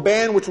evangelical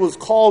band which was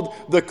called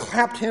the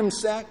Clapham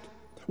sect?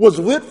 Was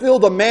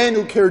Whitefield a man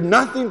who cared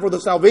nothing for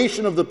the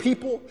salvation of the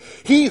people?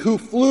 He who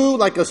flew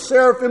like a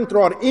seraphim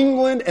throughout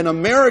England and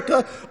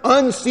America,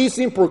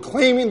 unceasing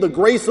proclaiming the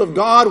grace of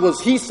God,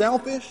 was he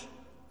selfish?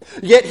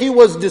 Yet he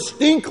was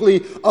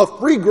distinctly a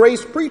free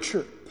grace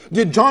preacher.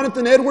 Did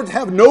Jonathan Edwards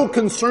have no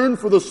concern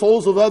for the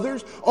souls of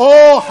others?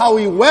 Oh, how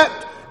he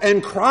wept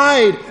and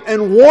cried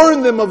and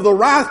warned them of the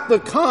wrath to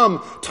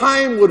come.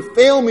 Time would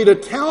fail me to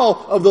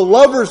tell of the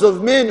lovers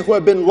of men who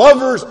have been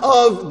lovers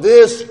of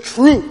this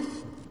truth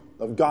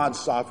of God's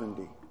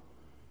sovereignty.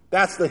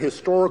 That's the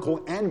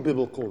historical and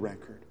biblical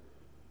record.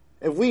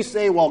 If we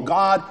say, well,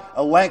 God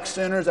elects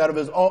sinners out of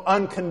His own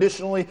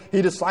unconditionally,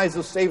 He decides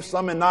to save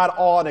some and not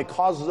all, and it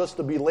causes us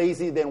to be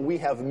lazy, then we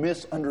have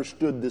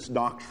misunderstood this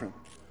doctrine.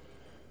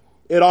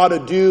 It ought to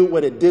do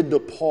what it did to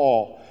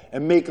Paul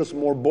and make us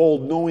more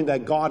bold, knowing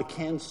that God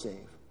can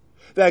save.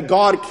 That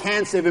God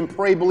can save, and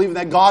pray, believing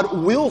that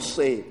God will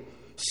save.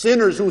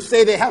 Sinners who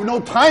say they have no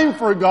time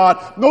for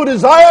God, no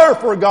desire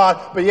for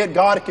God, but yet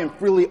God can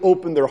freely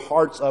open their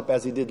hearts up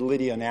as He did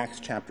Lydia in Acts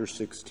chapter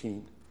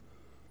 16.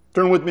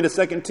 Turn with me to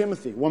 2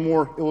 Timothy. One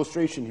more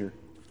illustration here.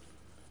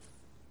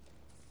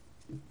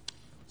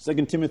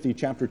 2 Timothy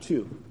chapter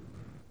 2.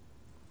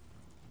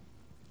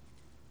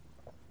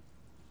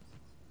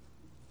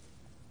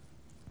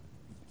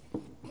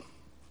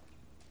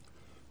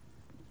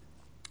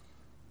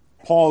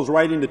 Paul is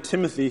writing to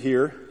Timothy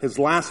here, his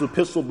last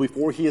epistle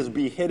before he is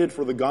beheaded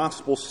for the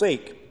gospel's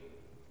sake.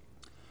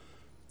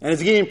 And as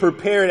he's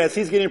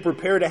getting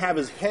prepared to have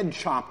his head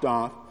chopped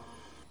off,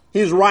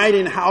 he's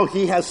writing how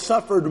he has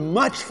suffered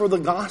much for the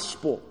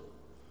gospel.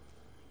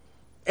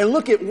 And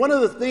look at one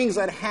of the things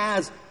that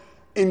has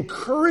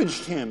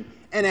encouraged him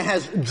and it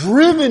has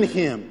driven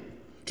him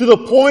to the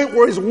point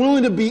where he's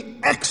willing to be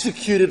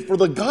executed for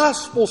the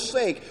gospel's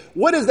sake.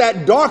 What is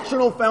that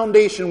doctrinal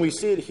foundation? We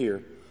see it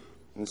here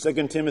in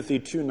 2 Timothy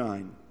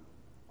 2:9.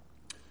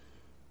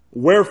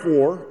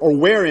 Wherefore, or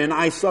wherein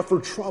I suffer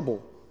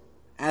trouble,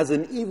 as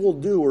an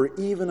evildoer,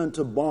 even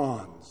unto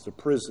bonds, to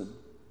prison.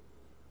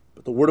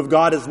 But the word of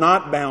God is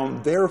not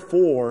bound.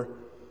 Therefore,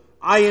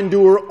 I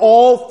endure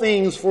all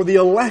things for the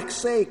elect's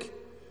sake,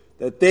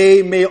 that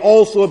they may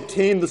also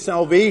obtain the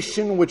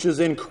salvation which is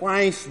in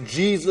Christ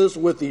Jesus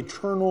with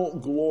eternal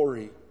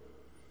glory.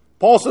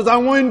 Paul says,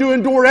 I'm willing to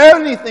endure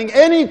anything,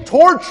 any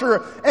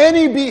torture,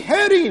 any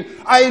beheading.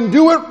 I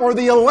endure it for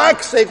the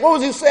elect's sake. What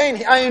was he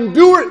saying? I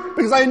endure it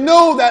because I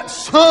know that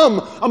some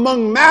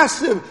among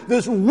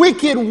this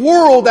wicked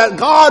world, that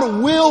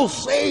God will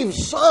save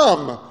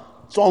some.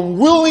 So I'm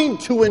willing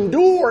to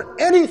endure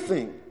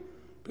anything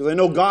because I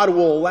know God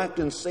will elect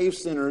and save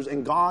sinners,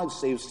 and God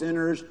saves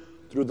sinners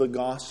through the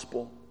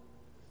gospel.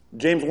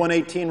 James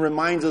 1:18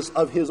 reminds us,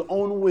 of his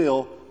own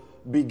will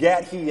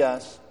begat he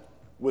us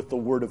with the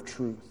word of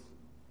truth.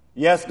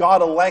 Yes,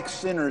 God elects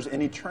sinners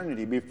in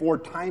eternity before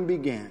time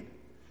began,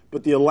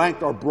 but the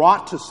elect are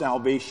brought to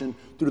salvation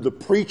through the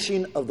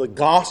preaching of the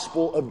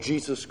gospel of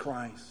Jesus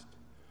Christ.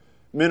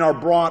 Men are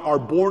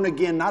born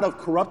again, not of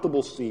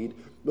corruptible seed,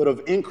 but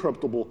of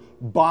incorruptible,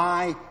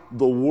 by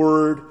the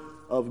word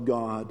of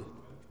God.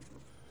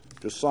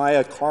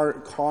 Josiah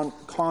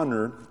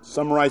Connor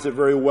summarized it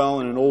very well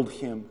in an old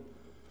hymn.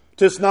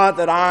 "'Tis not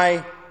that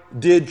I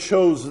did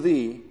chose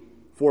thee,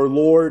 for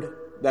Lord,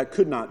 that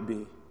could not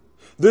be.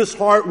 This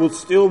heart will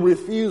still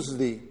refuse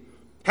thee.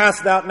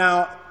 Hast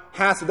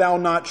thou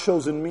not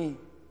chosen me?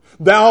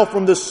 Thou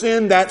from the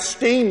sin that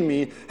stained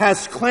me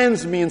hast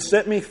cleansed me and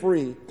set me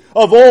free.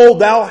 Of old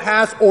thou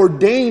hast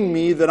ordained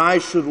me that I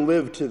should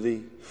live to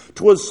thee.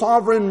 'Twas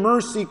sovereign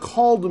mercy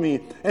called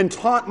me and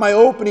taught my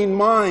opening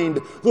mind.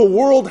 The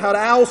world had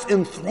else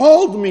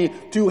enthralled me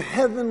to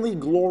heavenly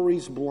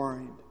glories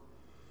blind.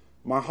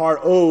 My heart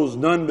owes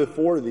none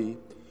before thee.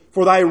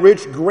 For thy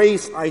rich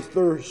grace I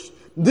thirst.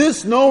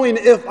 This knowing,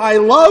 if I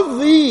love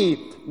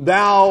thee,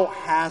 thou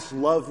hast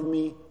loved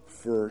me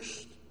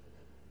first."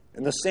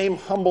 In the same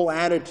humble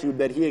attitude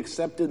that he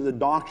accepted the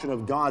doctrine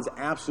of God's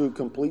absolute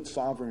complete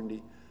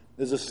sovereignty,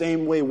 is the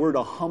same way we're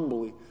to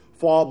humbly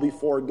fall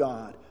before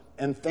God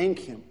and thank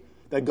him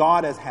that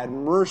God has had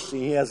mercy.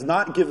 He has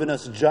not given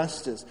us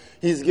justice.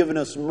 He's given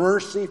us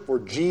mercy for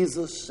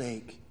Jesus'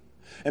 sake.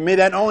 And may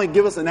that not only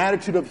give us an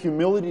attitude of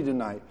humility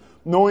tonight,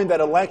 knowing that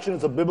election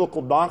is a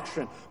biblical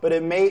doctrine,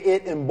 but may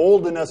it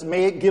embolden us,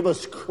 may it give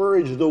us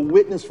courage, the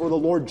witness for the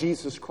Lord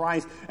Jesus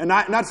Christ, and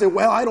not say,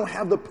 well, I don't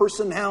have the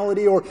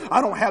personality, or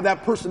I don't have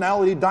that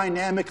personality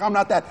dynamic, I'm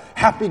not that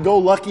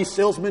happy-go-lucky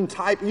salesman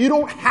type. You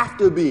don't have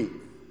to be.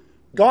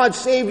 God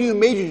saved you and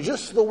made you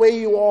just the way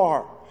you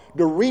are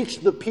to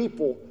reach the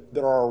people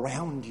that are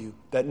around you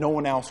that no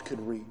one else could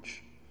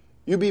reach.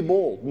 You be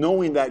bold,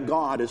 knowing that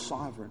God is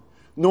sovereign,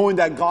 knowing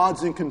that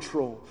God's in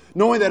control,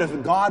 knowing that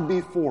if God be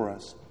for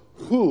us,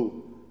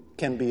 who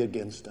can be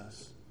against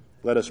us?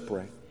 Let us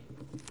pray.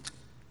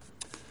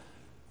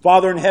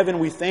 Father in heaven,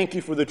 we thank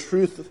you for the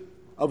truth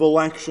of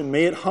election.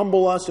 May it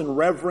humble us in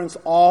reverence,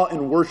 awe,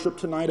 and worship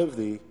tonight of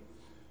thee.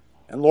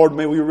 And Lord,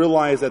 may we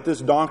realize that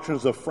this doctrine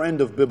is a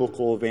friend of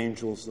biblical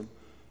evangelism.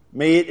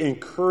 May it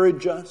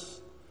encourage us,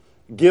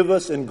 give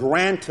us and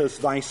grant us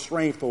thy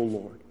strength, O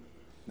Lord,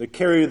 to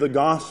carry the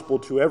gospel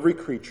to every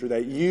creature,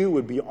 that you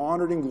would be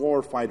honored and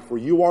glorified, for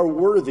you are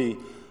worthy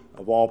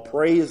of all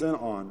praise and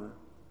honor.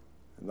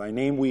 In thy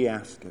name we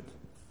ask it.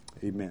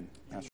 Amen.